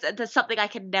that's something I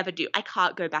can never do. I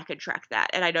can't go back and track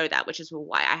that, and I know that, which is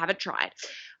why I haven't tried.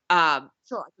 So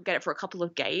I can get it for a couple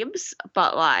of games,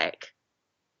 but, like,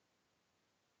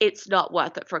 it's not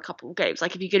worth it for a couple of games.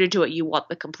 Like, if you're going to do it, you want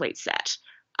the complete set.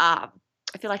 I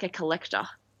feel like a collector.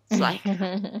 It's like all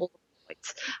the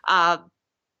points.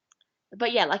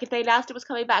 But yeah, like, if they announced it was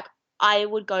coming back, I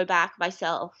would go back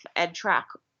myself and track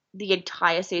the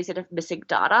entire season of missing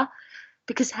data,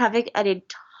 because having an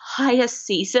entire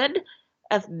season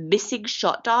of missing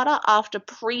shot data after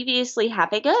previously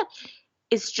having it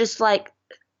is just, like,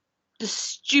 the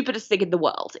stupidest thing in the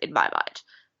world in my mind.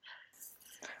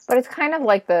 But it's kind of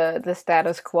like the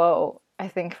status quo, I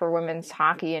think, for women's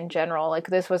hockey in general. Like,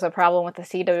 this was a problem with the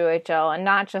CWHL, and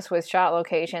not just with shot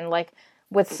location, like,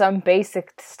 with some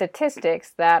basic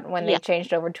statistics that when they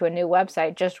changed over to a new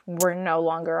website just were no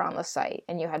longer on the site,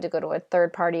 and you had to go to a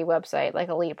third-party website like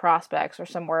Elite Prospects or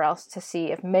somewhere else to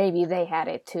see if maybe they had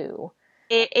it too.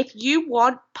 If you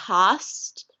want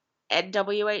past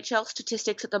NWHL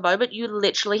statistics at the moment, you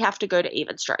literally have to go to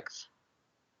Even Strength.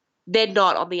 They're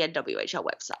not on the NWHL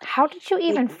website. How did you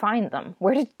even find them?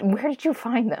 Where did you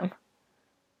find them?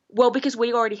 Well, because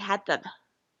we already had them.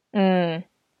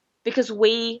 Because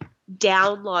we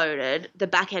downloaded the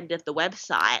back end of the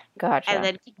website. Gotcha. And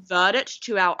then convert it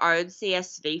to our own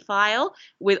CSV file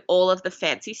with all of the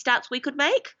fancy stats we could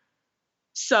make.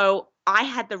 So I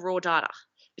had the raw data.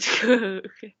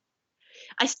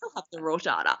 I still have the raw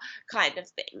data kind of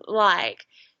thing. Like,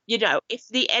 you know, if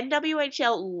the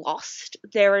NWHL lost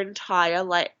their entire,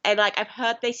 like, and, like, I've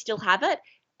heard they still have it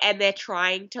and they're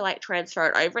trying to, like, transfer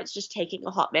it over. It's just taking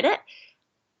a hot minute.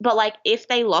 But, like, if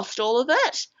they lost all of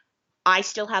it, I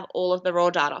still have all of the raw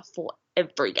data for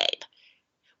every game,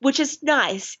 which is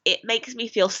nice. It makes me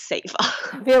feel safer.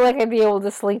 I feel like I'd be able to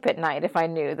sleep at night if I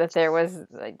knew that there was,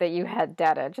 like, that you had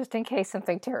data, just in case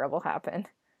something terrible happened.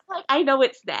 Like, I know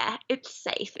it's there. It's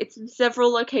safe. It's in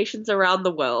several locations around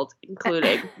the world,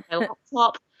 including my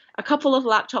laptop, a couple of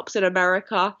laptops in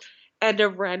America, and a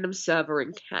random server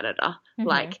in Canada. Mm-hmm.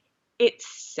 Like, it's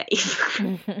safe.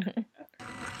 The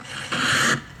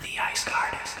Ice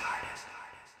Garden.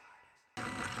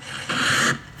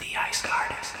 The Ice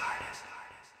Garden.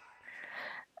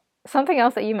 Something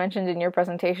else that you mentioned in your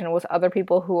presentation was other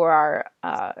people who are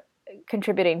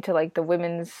contributing to, like, the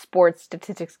women's sports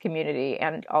statistics community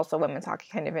and also women's hockey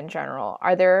kind of in general.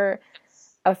 Are there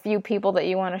a few people that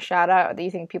you want to shout out that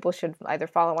you think people should either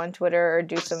follow on Twitter or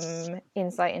do some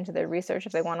insight into their research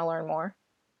if they want to learn more?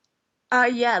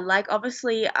 Yeah, like,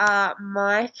 obviously,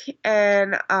 Mike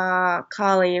and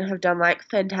Carleen have done, like,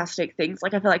 fantastic things.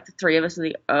 Like, I feel like the three of us are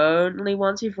the only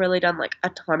ones who've really done, like, a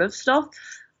ton of stuff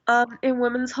in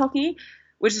women's hockey,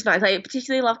 which is nice. I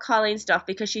particularly love Carleen's stuff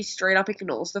because she straight up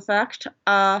ignores the fact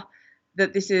that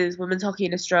this is women's hockey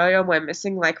in Australia and we're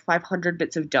missing, like, 500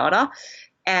 bits of data.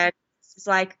 And it's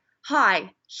like,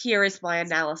 hi, here is my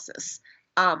analysis.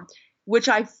 Which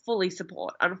I fully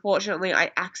support. Unfortunately,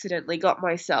 I accidentally got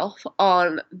myself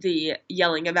on the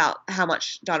yelling about how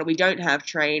much data we don't have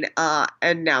train,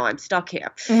 and now I'm stuck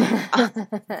here.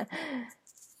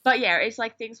 But yeah, it's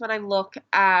like things when I look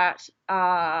at,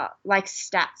 like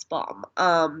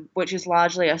StatsBomb, which is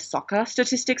largely a soccer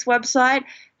statistics website,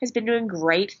 has been doing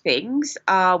great things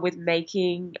with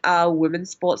making women's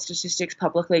sports statistics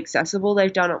publicly accessible.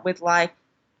 They've done it with, like,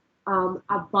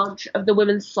 a bunch of the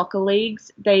women's soccer leagues.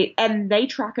 They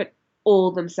track it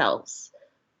all themselves.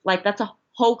 Like, that's a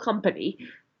whole company,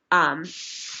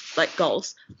 like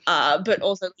goals. But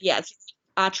also,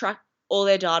 track all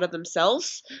their data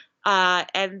themselves.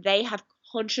 And they have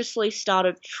consciously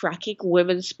started tracking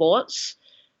women's sports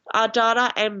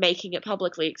data and making it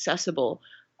publicly accessible,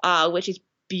 which is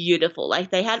beautiful.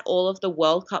 Like, they had all of the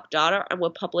World Cup data and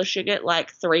were publishing it,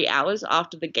 like, 3 hours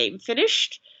after the game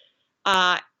finished.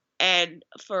 And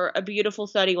for a beautiful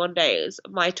 31 days,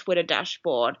 my Twitter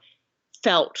dashboard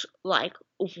felt like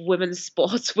women's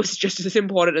sports was just as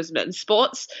important as men's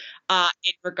sports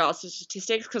in regards to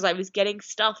statistics, because I was getting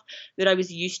stuff that I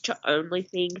was used to only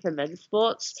seeing for men's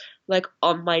sports, like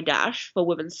on my dash for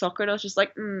women's soccer, and I was just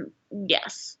like,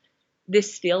 yes,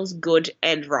 this feels good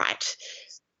and right.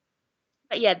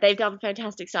 But yeah, they've done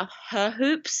fantastic stuff. Her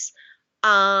Hoops,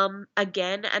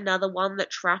 again, another one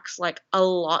that tracks like a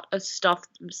lot of stuff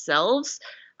themselves,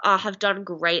 have done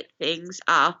great things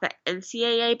for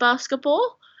NCAA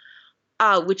basketball,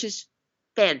 which is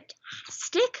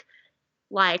fantastic.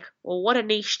 Like, well, what a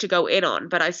niche to go in on,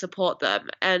 but I support them.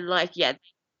 And like, yeah,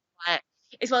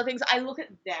 it's one of the things I look at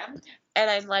them and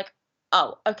I'm like,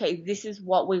 oh, okay, this is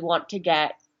what we want to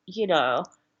get,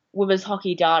 women's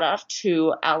hockey data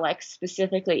to our like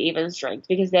specifically even strength,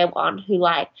 because they're one who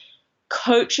like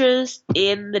coaches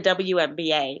in the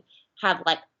WNBA have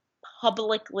like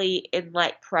publicly in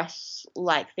like press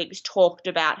like things talked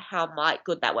about how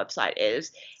good that website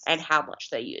is and how much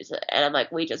they use it. And I'm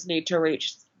like, we just need to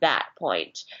reach that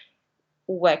point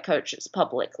where coaches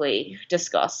publicly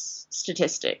discuss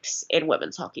statistics in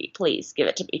women's hockey. Please give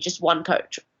it to me. Just one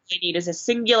coach. All I need is a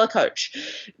singular coach.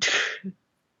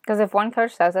 Because if one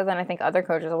coach says it, then I think other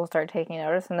coaches will start taking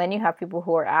notice, and then you have people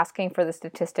who are asking for the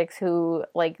statistics who,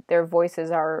 like, their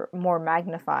voices are more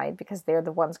magnified because they're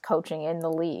the ones coaching in the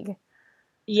league.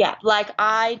 Yeah, like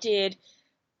I did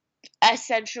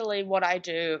essentially what I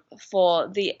do for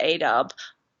the A-Dub,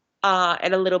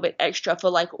 and a little bit extra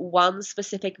for like one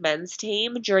specific men's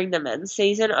team during the men's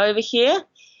season over here.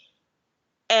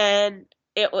 And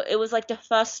it was like the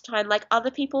first time, like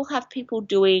other people have people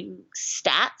doing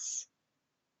stats.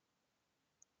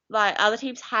 Like, other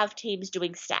teams have teams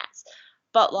doing stats.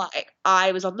 But, like,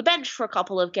 I was on the bench for a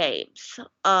couple of games.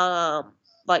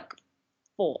 Like,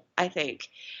 4, I think.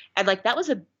 And, like, that was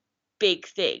a big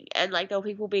thing. And, like, there were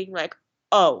people being like,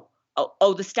 oh,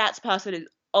 the stats person is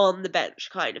on the bench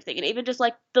kind of thing. And even just,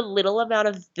 like, the little amount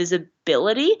of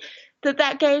visibility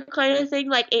that gave kind of thing,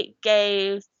 like, it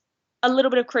gave a little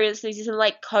bit of credence to these, and,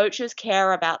 like, coaches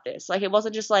care about this. Like, it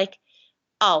wasn't just like,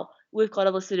 oh, we've got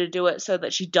Alyssa to do it so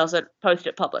that she doesn't post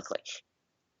it publicly.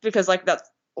 Because, like, that's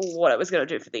what I was going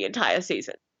to do for the entire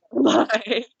season.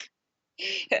 Like,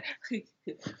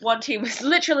 one team was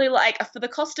literally like, for the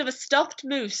cost of a stuffed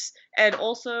moose and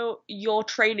also your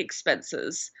train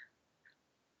expenses,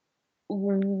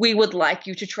 we would like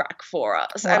you to track for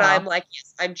us. Wow. And I'm like,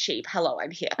 yes, I'm cheap. Hello,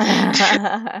 I'm here.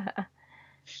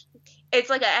 It's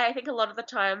like, I think a lot of the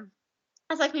time,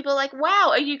 it's like people are like, wow,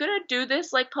 are you going to do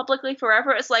this like publicly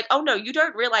forever? It's like, oh no, you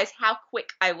don't realize how quick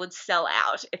I would sell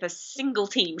out if a single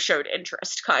team showed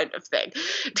interest kind of thing.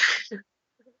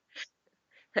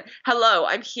 Hello,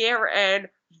 I'm here and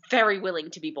very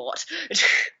willing to be bought.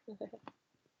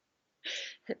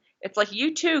 It's like,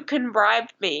 you too can bribe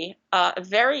me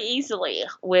very easily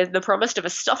with the promise of a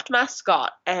stuffed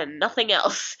mascot and nothing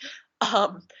else,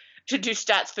 to do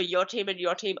stats for your team and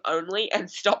your team only,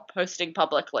 and stop posting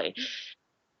publicly.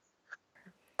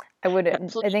 I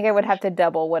think I would have to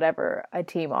double whatever a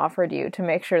team offered you to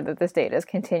make sure that this data is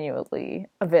continually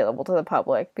available to the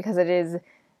public, because it is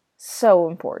so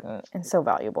important and so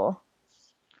valuable.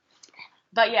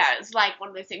 But yeah, it's like one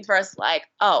of those things where it's like,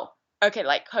 oh, okay,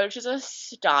 like coaches are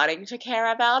starting to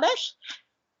care about it,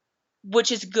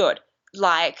 which is good.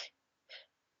 Like,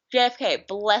 JFK,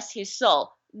 bless his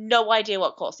soul, no idea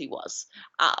what course he was.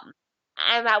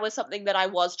 And that was something that I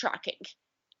was tracking,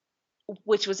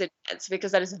 which was intense,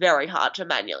 because that is very hard to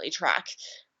manually track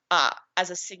as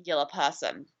a singular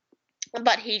person.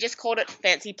 But he just called it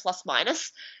fancy plus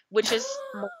minus, which is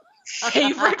my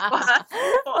favorite word.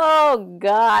 Oh,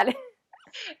 God.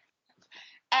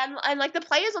 And like the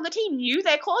players on the team knew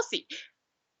their coursey.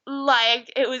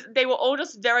 Like, they were all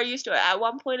just very used to it. At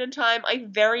one point in time, I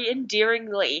very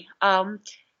endearingly I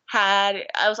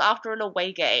was after an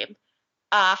away game,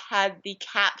 had the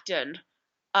captain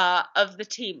of the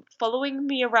team following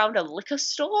me around a liquor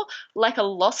store like a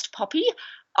lost puppy,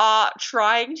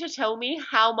 trying to tell me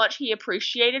how much he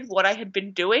appreciated what I had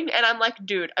been doing. And I'm like,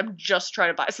 dude, I'm just trying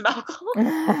to buy some alcohol.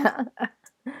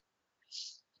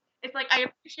 It's like, I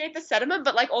appreciate the sentiment,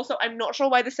 but like also I'm not sure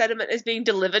why the sentiment is being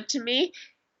delivered to me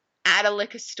at a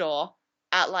liquor store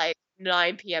at like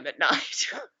 9 p.m. at night.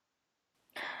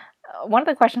 One of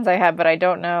the questions I have, but I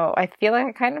don't know, I feel like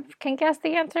I kind of can guess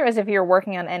the answer, is if you're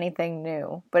working on anything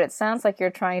new. But it sounds like you're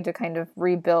trying to kind of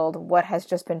rebuild what has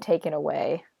just been taken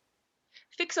away.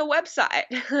 Fix a website.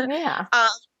 Yeah.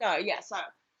 So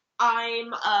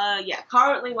I'm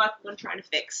currently working on trying to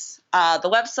fix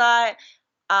the website.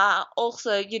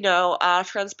 Also,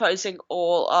 transposing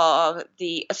all of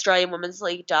the Australian Women's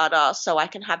League data so I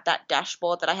can have that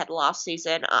dashboard that I had last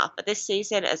season for this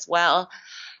season as well.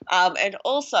 And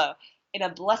also, in a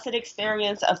blessed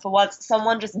experience of for once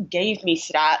someone just gave me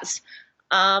stats,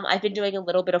 I've been doing a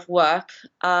little bit of work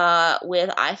with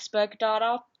Iceberg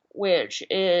Data, which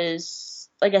is,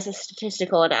 I guess, a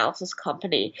statistical analysis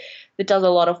company that does a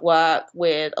lot of work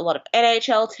with a lot of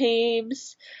NHL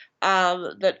teams,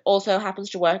 that also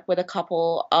happens to work with a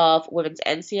couple of women's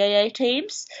NCAA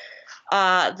teams,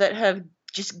 that have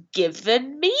just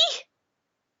given me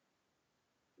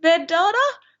their data,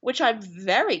 which I'm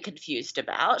very confused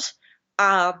about.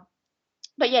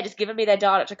 But yeah, just giving me their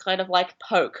data to kind of like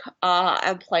poke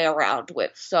and play around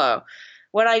with. So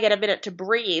when I get a minute to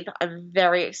breathe, I'm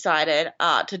very excited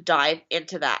to dive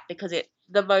into that, because it's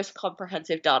the most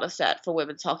comprehensive data set for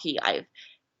women's hockey I've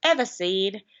ever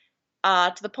seen.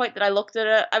 To the point that I looked at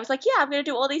it, I was like, yeah, I'm going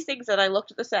to do all these things. And I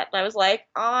looked at the set and I was like,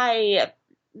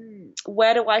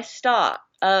 where do I start?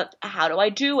 How do I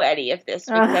do any of this?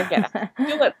 Because I've never had to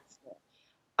do it before.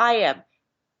 I am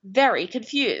very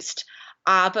confused,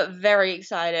 but very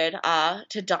excited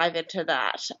to dive into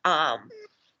that. And,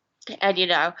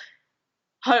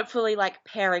 hopefully, like,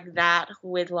 pairing that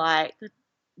with, like,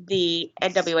 the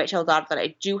NWHL data that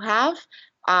I do have,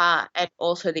 and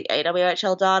also the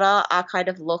AWHL data, kind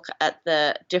of look at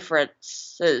the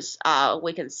differences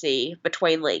we can see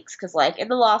between leagues. Because, like, in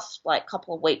the last, like,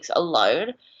 couple of weeks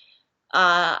alone,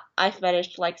 I've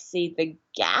managed to, like, see the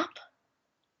gap,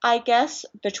 I guess,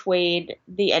 between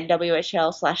the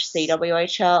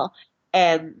NWHL/CWHL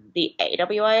and the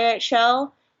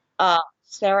AWHL.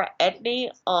 Sarah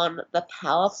Edney on the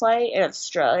power play in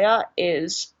Australia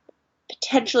is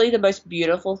potentially the most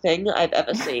beautiful thing I've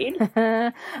ever seen.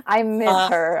 I miss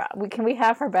her. Can we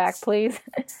have her back, please?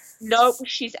 Nope,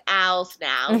 she's ours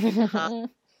now. You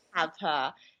can't have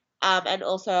her. And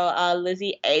also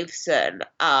Lizzie Aveson,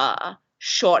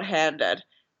 shorthanded.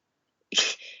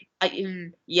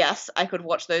 Yes, I could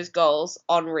watch those goals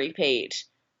on repeat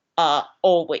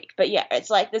all week. But yeah,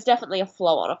 it's like there's definitely a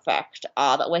flow-on effect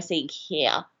that we're seeing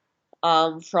here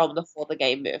from the For the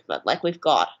Game movement. Like, we've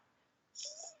got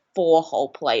 4 whole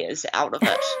players out of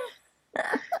it.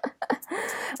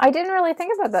 I didn't really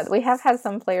think about that. We have had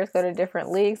some players go to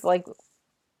different leagues,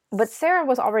 but Sarah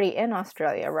was already in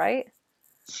Australia, right?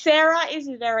 Sarah is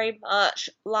very much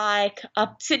like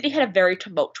Sydney had a very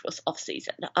tumultuous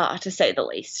off-season, to say the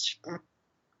least.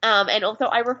 And also,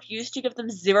 I refuse to give them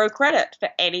zero credit for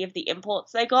any of the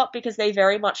imports they got, because they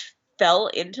very much fell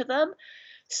into them.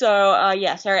 So,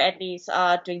 yeah, Sarah Edney's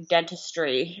doing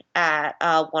dentistry at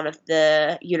one of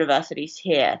the universities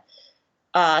here.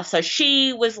 So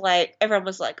she was like, everyone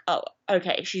was like, oh,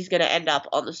 okay, she's going to end up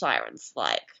on the Sirens.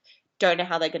 Like, don't know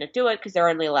how they're going to do it because they're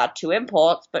only allowed 2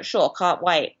 imports, but sure, can't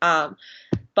wait.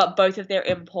 But both of their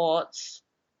imports,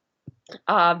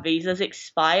 visas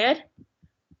expired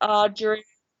during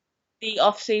the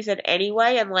off-season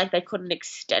anyway, and, like, they couldn't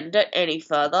extend it any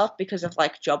further because of,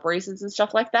 like, job reasons and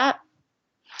stuff like that.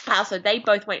 So they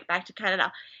both went back to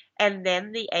Canada. And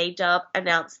then the A-Dub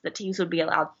announced that teams would be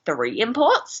allowed 3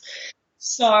 imports.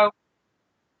 So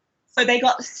they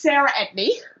got Sarah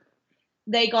Edney.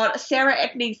 They got Sarah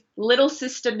Edney's little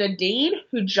sister Nadine,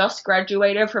 who just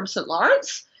graduated from St.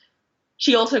 Lawrence.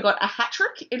 She also got a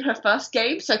hat-trick in her first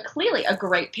game, so clearly a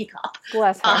great pickup.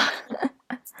 Bless her.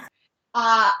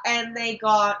 And they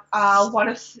got one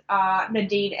of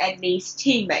Nadine Edney's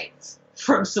teammates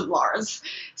from St. Lawrence.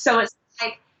 So it's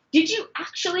like, did you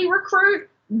actually recruit?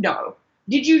 No.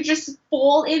 Did you just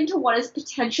fall into what is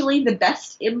potentially the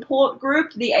best import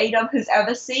group the A-Dub has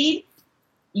ever seen?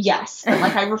 Yes. But,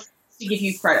 like, I refuse to give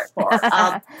you credit for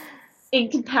it. In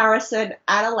comparison,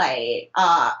 Adelaide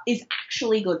is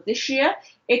actually good this year.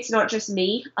 It's not just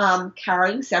me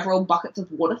carrying several buckets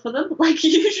of water for them, like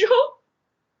usual.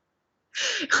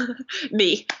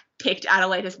 Me picked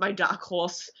Adelaide as my dark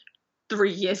horse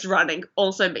 3 years running.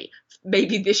 Also me.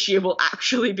 Maybe this year will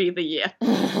actually be the year.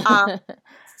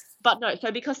 But no,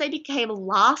 so because they became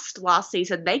last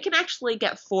season, they can actually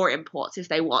get 4 imports if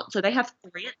they want. So they have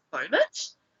 3 at the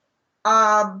moment.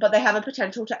 But they have a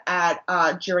potential to add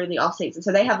during the off season.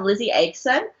 So they have Lizzie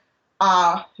Aveson,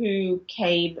 who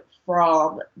came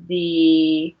from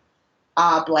the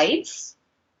Blades.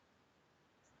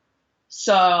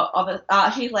 So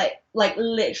she's like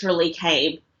literally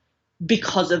came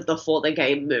because of the For the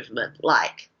Game movement.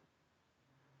 Like,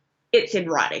 it's in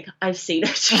writing. I've seen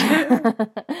it.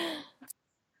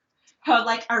 Her,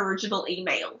 like, original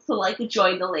email to, like,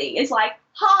 join the league is like,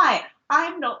 hi,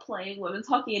 I'm not playing women's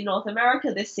hockey in North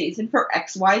America this season for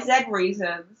XYZ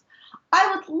reasons.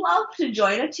 I would love to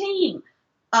join a team.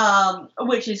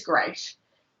 which is great.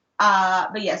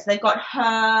 But yes, they've got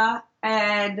her,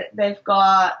 and they've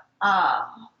got,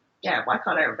 damn, why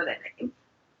can't I remember their name?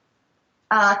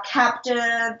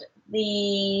 Captain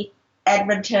the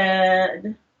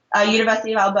Edmonton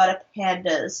University of Alberta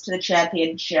Pandas to the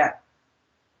championship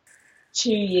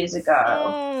 2 years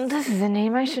ago. This is a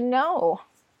name I should know.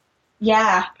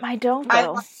 Yeah. I don't,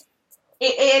 though.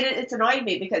 It's annoying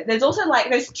me because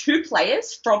there's two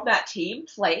players from that team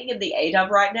playing in the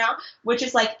A-Dub right now, which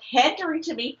is like pandering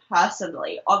to me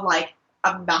personally on like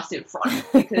a massive front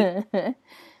because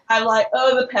I'm like,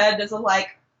 oh, the Pandas are like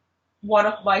one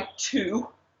of my two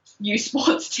U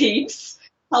Sports teams.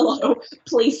 Hello,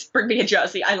 please bring me a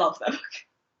jersey. I love them.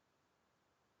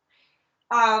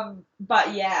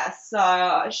 But yeah,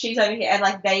 so she's over here, and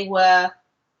like they were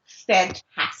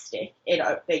fantastic in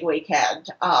opening weekend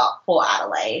for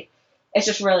Adelaide. It's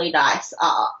just really nice.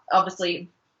 Obviously,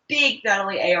 big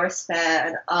Natalie Ayres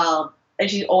fan, and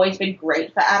she's always been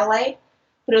great for Adelaide.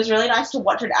 But it was really nice to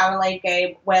watch an Adelaide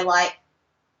game where like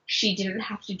she didn't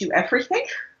have to do everything.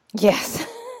 Yes.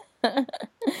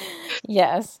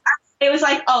 Yes. It was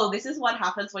like, oh, this is what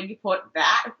happens when you put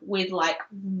that with like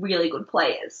really good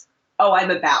players. Oh, I'm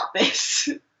about this.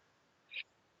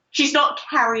 She's not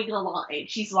carrying a line.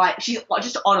 She's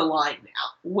just on a line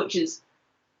now, which is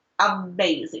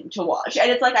amazing to watch.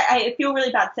 And it's like I feel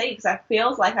really bad saying because I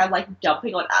feel like I'm like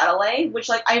dumping on Adelaide, which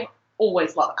like I've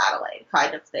always loved Adelaide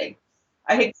kind of thing.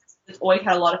 I think it's always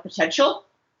had a lot of potential,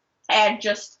 and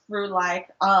just through like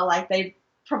they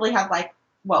probably have like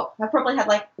have probably had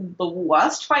like the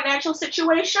worst financial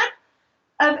situation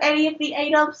of any of the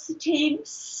A-Dubs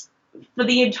teams for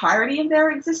the entirety of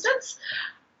their existence.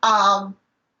 And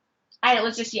it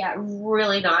was just,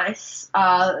 really nice.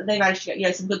 They managed to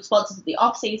get, some good sponsors in the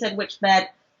off-season, which meant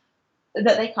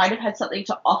that they kind of had something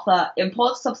to offer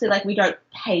imports. Obviously, like, we don't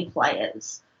pay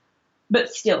players,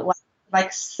 but still,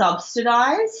 like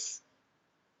subsidize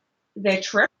their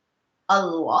trip a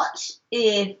lot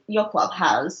if your club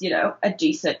has, a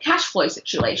decent cash flow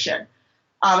situation.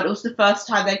 It was the first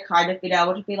time they'd kind of been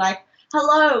able to be like,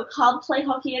 hello, come play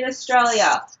hockey in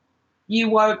Australia. You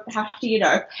won't have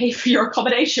to, pay for your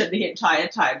accommodation the entire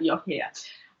time you're here.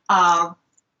 And,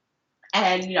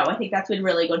 I think that's been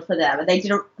really good for them. And they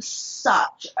did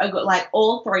such a good, like,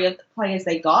 all three of the players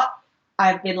they got,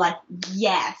 I've been like,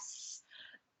 yes.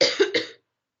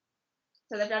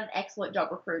 So they've done an excellent job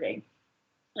recruiting.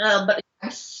 But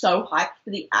I'm so hyped for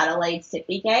the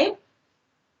Adelaide-Sydney game.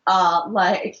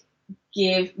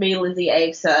 Give me Lizzie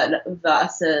Aveson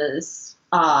versus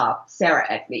Sarah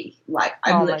Edney. Like,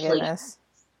 I'm literally... my goodness.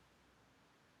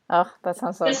 Oh, that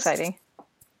sounds so exciting.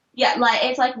 Yeah,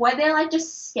 it's like when they're like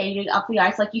just skating up the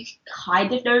ice, like you can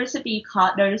kind of notice it, but you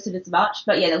can't notice it as much.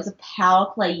 But yeah, there was a power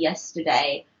play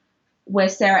yesterday where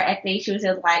Sarah Edney, she was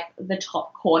in like the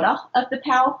top corner of the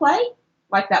power play.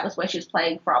 Like that was where she was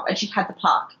playing from, and she had the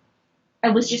puck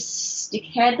and was just stick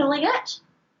handling it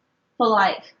for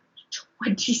like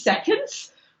 20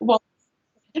 seconds while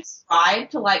they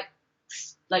tried to like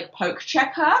poke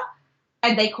check her,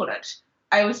 and they couldn't.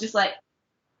 I was just like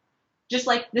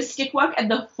the stick work and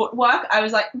the footwork, I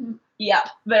was like, yep,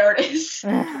 there it is.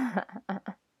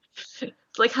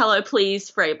 It's like, hello, please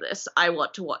frame this. I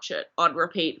want to watch it on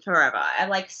repeat forever. And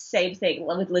like same thing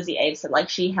with Lizzie Aveson. Like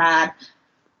she had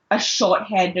a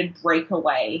shorthanded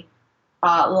breakaway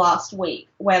last week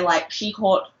where like she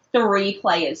caught 3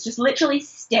 players just literally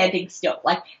standing still.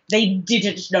 Like they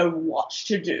didn't know what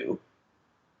to do.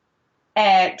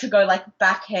 And to go like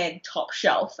backhand top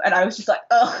shelf. And I was just like,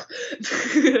 ugh.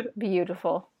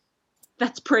 Beautiful.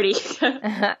 That's pretty.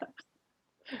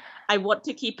 I want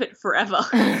to keep it forever.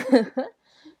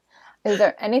 Is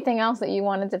there anything else that you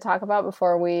wanted to talk about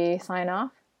before we sign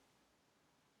off?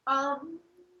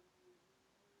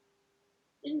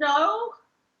 No.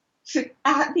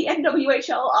 At the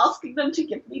NWHL, asking them to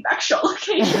give me back shot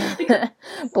locations.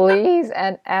 Please,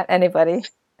 and at anybody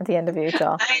at the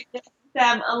NWHL. I miss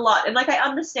them a lot. And, like, I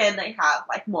understand they have,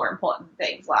 like, more important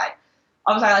things. Like,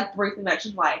 obviously, I, like, briefly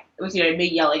mentioned, like, it was, me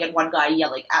yelling and one guy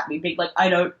yelling at me, being like, I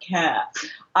don't care.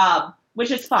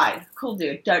 Which is fine. Cool,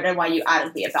 dude. Don't know why you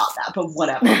added me about that, but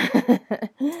whatever.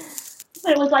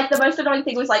 But it was, like, the most annoying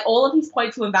thing was, like, all of his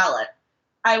points were valid.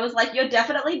 I was like, you're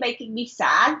definitely making me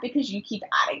sad because you keep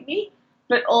adding me.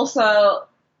 But also,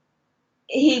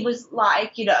 he was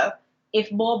like,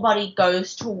 if more money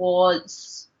goes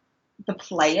towards the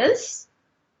players,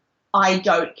 I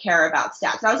don't care about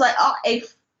stats. And I was like, oh,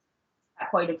 if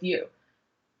that point of view.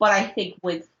 But I think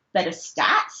with better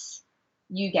stats,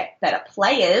 you get better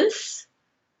players.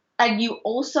 And you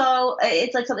also,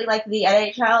 it's like something like the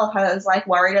NHL has like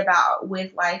worried about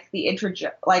with like with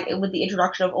the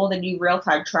introduction of all the new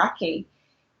real-time tracking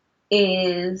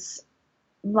is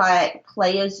like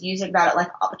players using that at like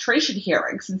arbitration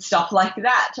hearings and stuff like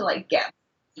that to like get.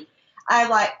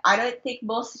 I don't think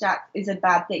more stats is a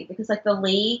bad thing because like the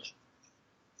league,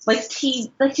 teams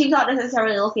aren't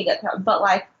necessarily looking at them, but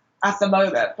like at the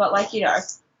moment, but like, you know,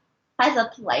 as a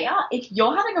player, if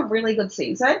you're having a really good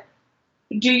season,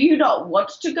 do you not want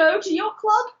to go to your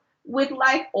club with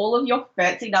like all of your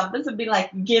fancy numbers and be like,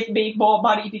 give me more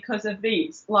money because of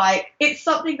these? Like, it's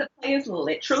something that players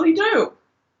literally do.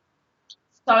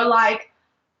 So like,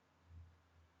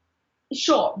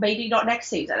 sure, maybe not next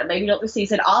season and maybe not the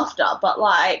season after, but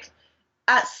like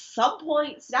at some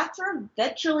point, stats are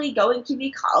eventually going to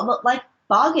become like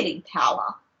bargaining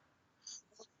power.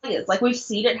 Like we've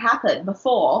seen it happen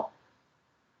before.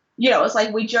 You know, it's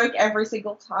like we joke every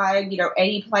single time, you know,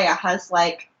 any player has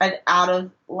like an out of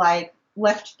like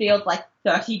left field like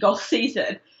 30-goal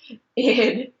season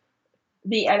in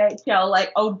the NHL,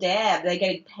 like, oh damn, they're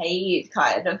getting paid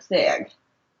kind of thing.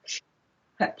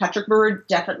 Patrick Maroon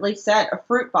definitely sent a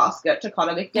fruit basket to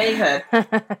Connor McDavid.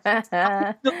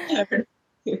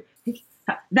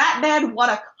 That man won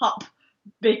a cup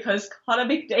because Connor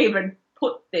McDavid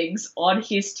put things on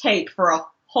his tape for a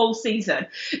whole season.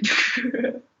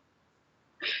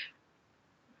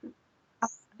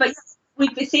 But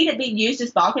we've seen it being used as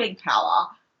bargaining power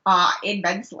in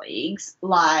men's leagues.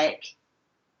 Like,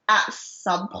 at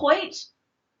some point,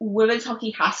 women's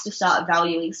hockey has to start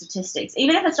valuing statistics.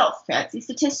 Even if it's not fancy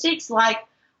statistics, like,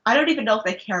 I don't even know if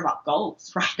they care about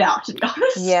goals right now, to be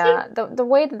honest. Yeah, the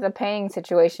way that the paying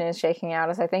situation is shaking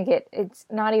out is I think it's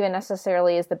not even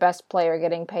necessarily is the best player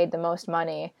getting paid the most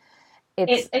money.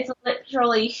 It's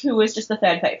literally who is just the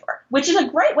fan favorite, which is a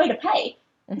great way to pay.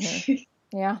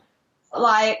 Mm-hmm. Yeah.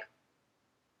 Like,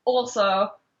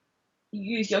 also,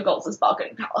 use your goals as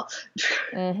bargaining power.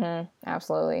 Mm-hmm.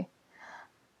 Absolutely.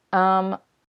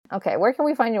 Okay, where can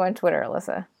we find you on Twitter,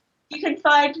 Alyssa? You can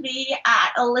find me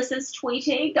at Alyssa's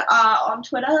Tweeting on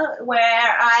Twitter, where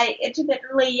I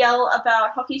intermittently yell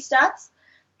about hockey stats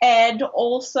and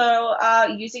also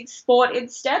using sport in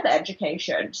STEM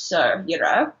education. So, you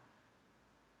know,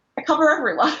 I cover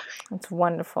everyone. It's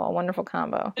wonderful. A wonderful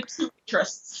combo. It's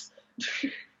interests.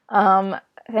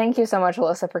 Thank you so much,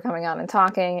 Alyssa, for coming on and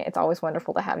talking. It's always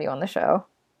wonderful to have you on the show.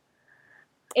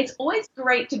 It's always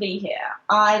great to be here.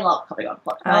 I love coming on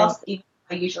podcasts, even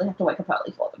though I usually have to wake up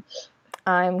early for them.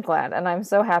 I'm glad, and I'm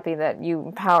so happy that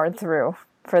you powered through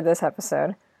for this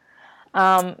episode.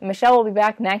 Michelle will be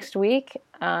back next week,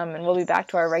 and we'll be back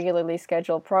to our regularly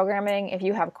scheduled programming. If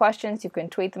you have questions, you can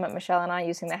tweet them at Michelle and I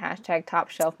using the hashtag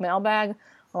TopShelfMailbag,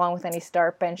 along with any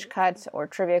start bench cuts or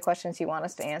trivia questions you want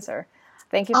us to answer.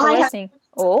 Thank you for listening.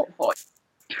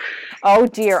 Oh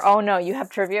dear. Oh no, you have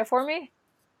trivia for me?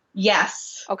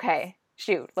 Yes. Okay.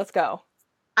 Shoot. Let's go.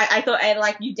 I thought, and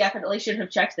like, you definitely should have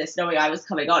checked this knowing I was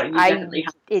coming on, and you definitely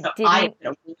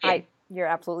have. You're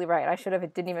absolutely right. I should have.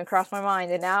 It didn't even cross my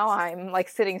mind, and now I'm like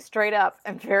sitting straight up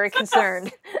and very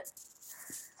concerned.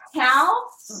 How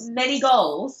many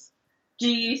goals do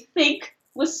you think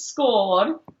was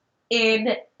scored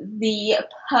in the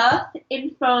Perth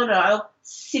Inferno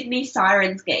Sydney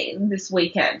Sirens game this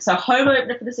weekend? So home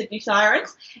opener for the Sydney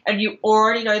Sirens, and you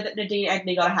already know that Nadine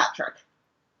Edney got a hat trick.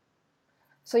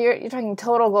 So you're talking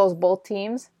total goals, both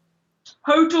teams?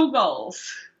 Total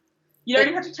goals. You don't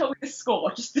even have to tell me the score,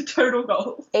 just the total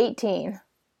goals. 18.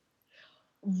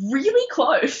 Really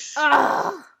close.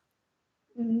 90.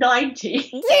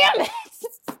 Damn it!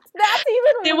 That's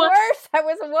even worse. I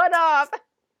was one off.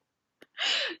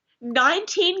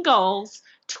 19 goals,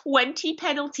 20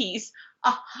 penalties,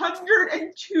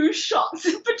 102 shots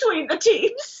between the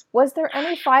teams. Was there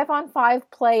any 5-on-5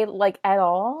 play, like, at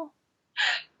all?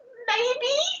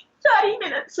 Maybe 30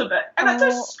 minutes of it. And that's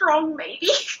a strong maybe.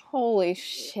 Holy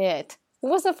shit.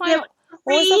 What was the final?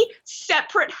 There were three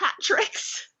separate hat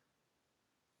tricks.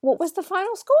 What was the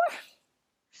final score?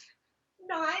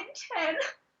 9-10.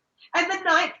 And the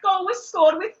ninth goal was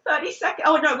scored with 30 seconds.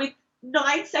 Oh, no, with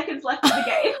 9 seconds left in the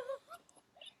game.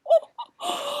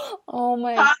 Oh,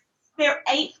 my. Their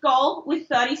 8th goal with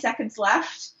 30 seconds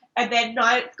left. And then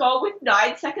 9th goal with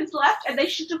 9 seconds left. And they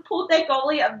should have pulled their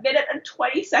goalie a minute and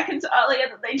 20 seconds earlier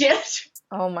than they did.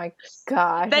 Oh, my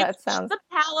gosh. That sounds... the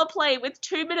power play with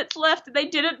 2 minutes left. And they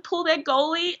didn't pull their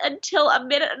goalie until a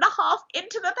minute and a half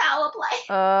into the power play.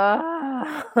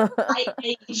 I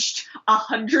aged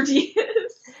 100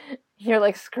 years. You're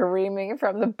like screaming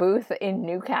from the booth in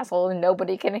Newcastle and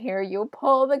nobody can hear you.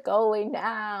 Pull the goalie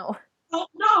now. Oh,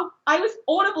 no, I was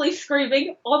audibly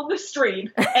screaming on the stream.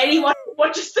 Anyone who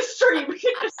watches the stream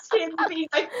can just hear me being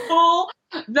like, "Pull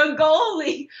the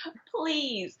goalie,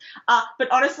 please." But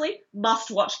honestly,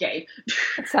 must watch game.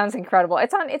 It sounds incredible.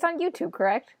 It's on YouTube,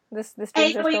 correct? This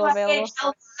streams are still available.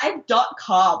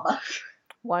 AWSNHLlive.com.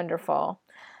 Wonderful.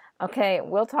 Okay,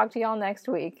 we'll talk to y'all next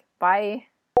week. Bye.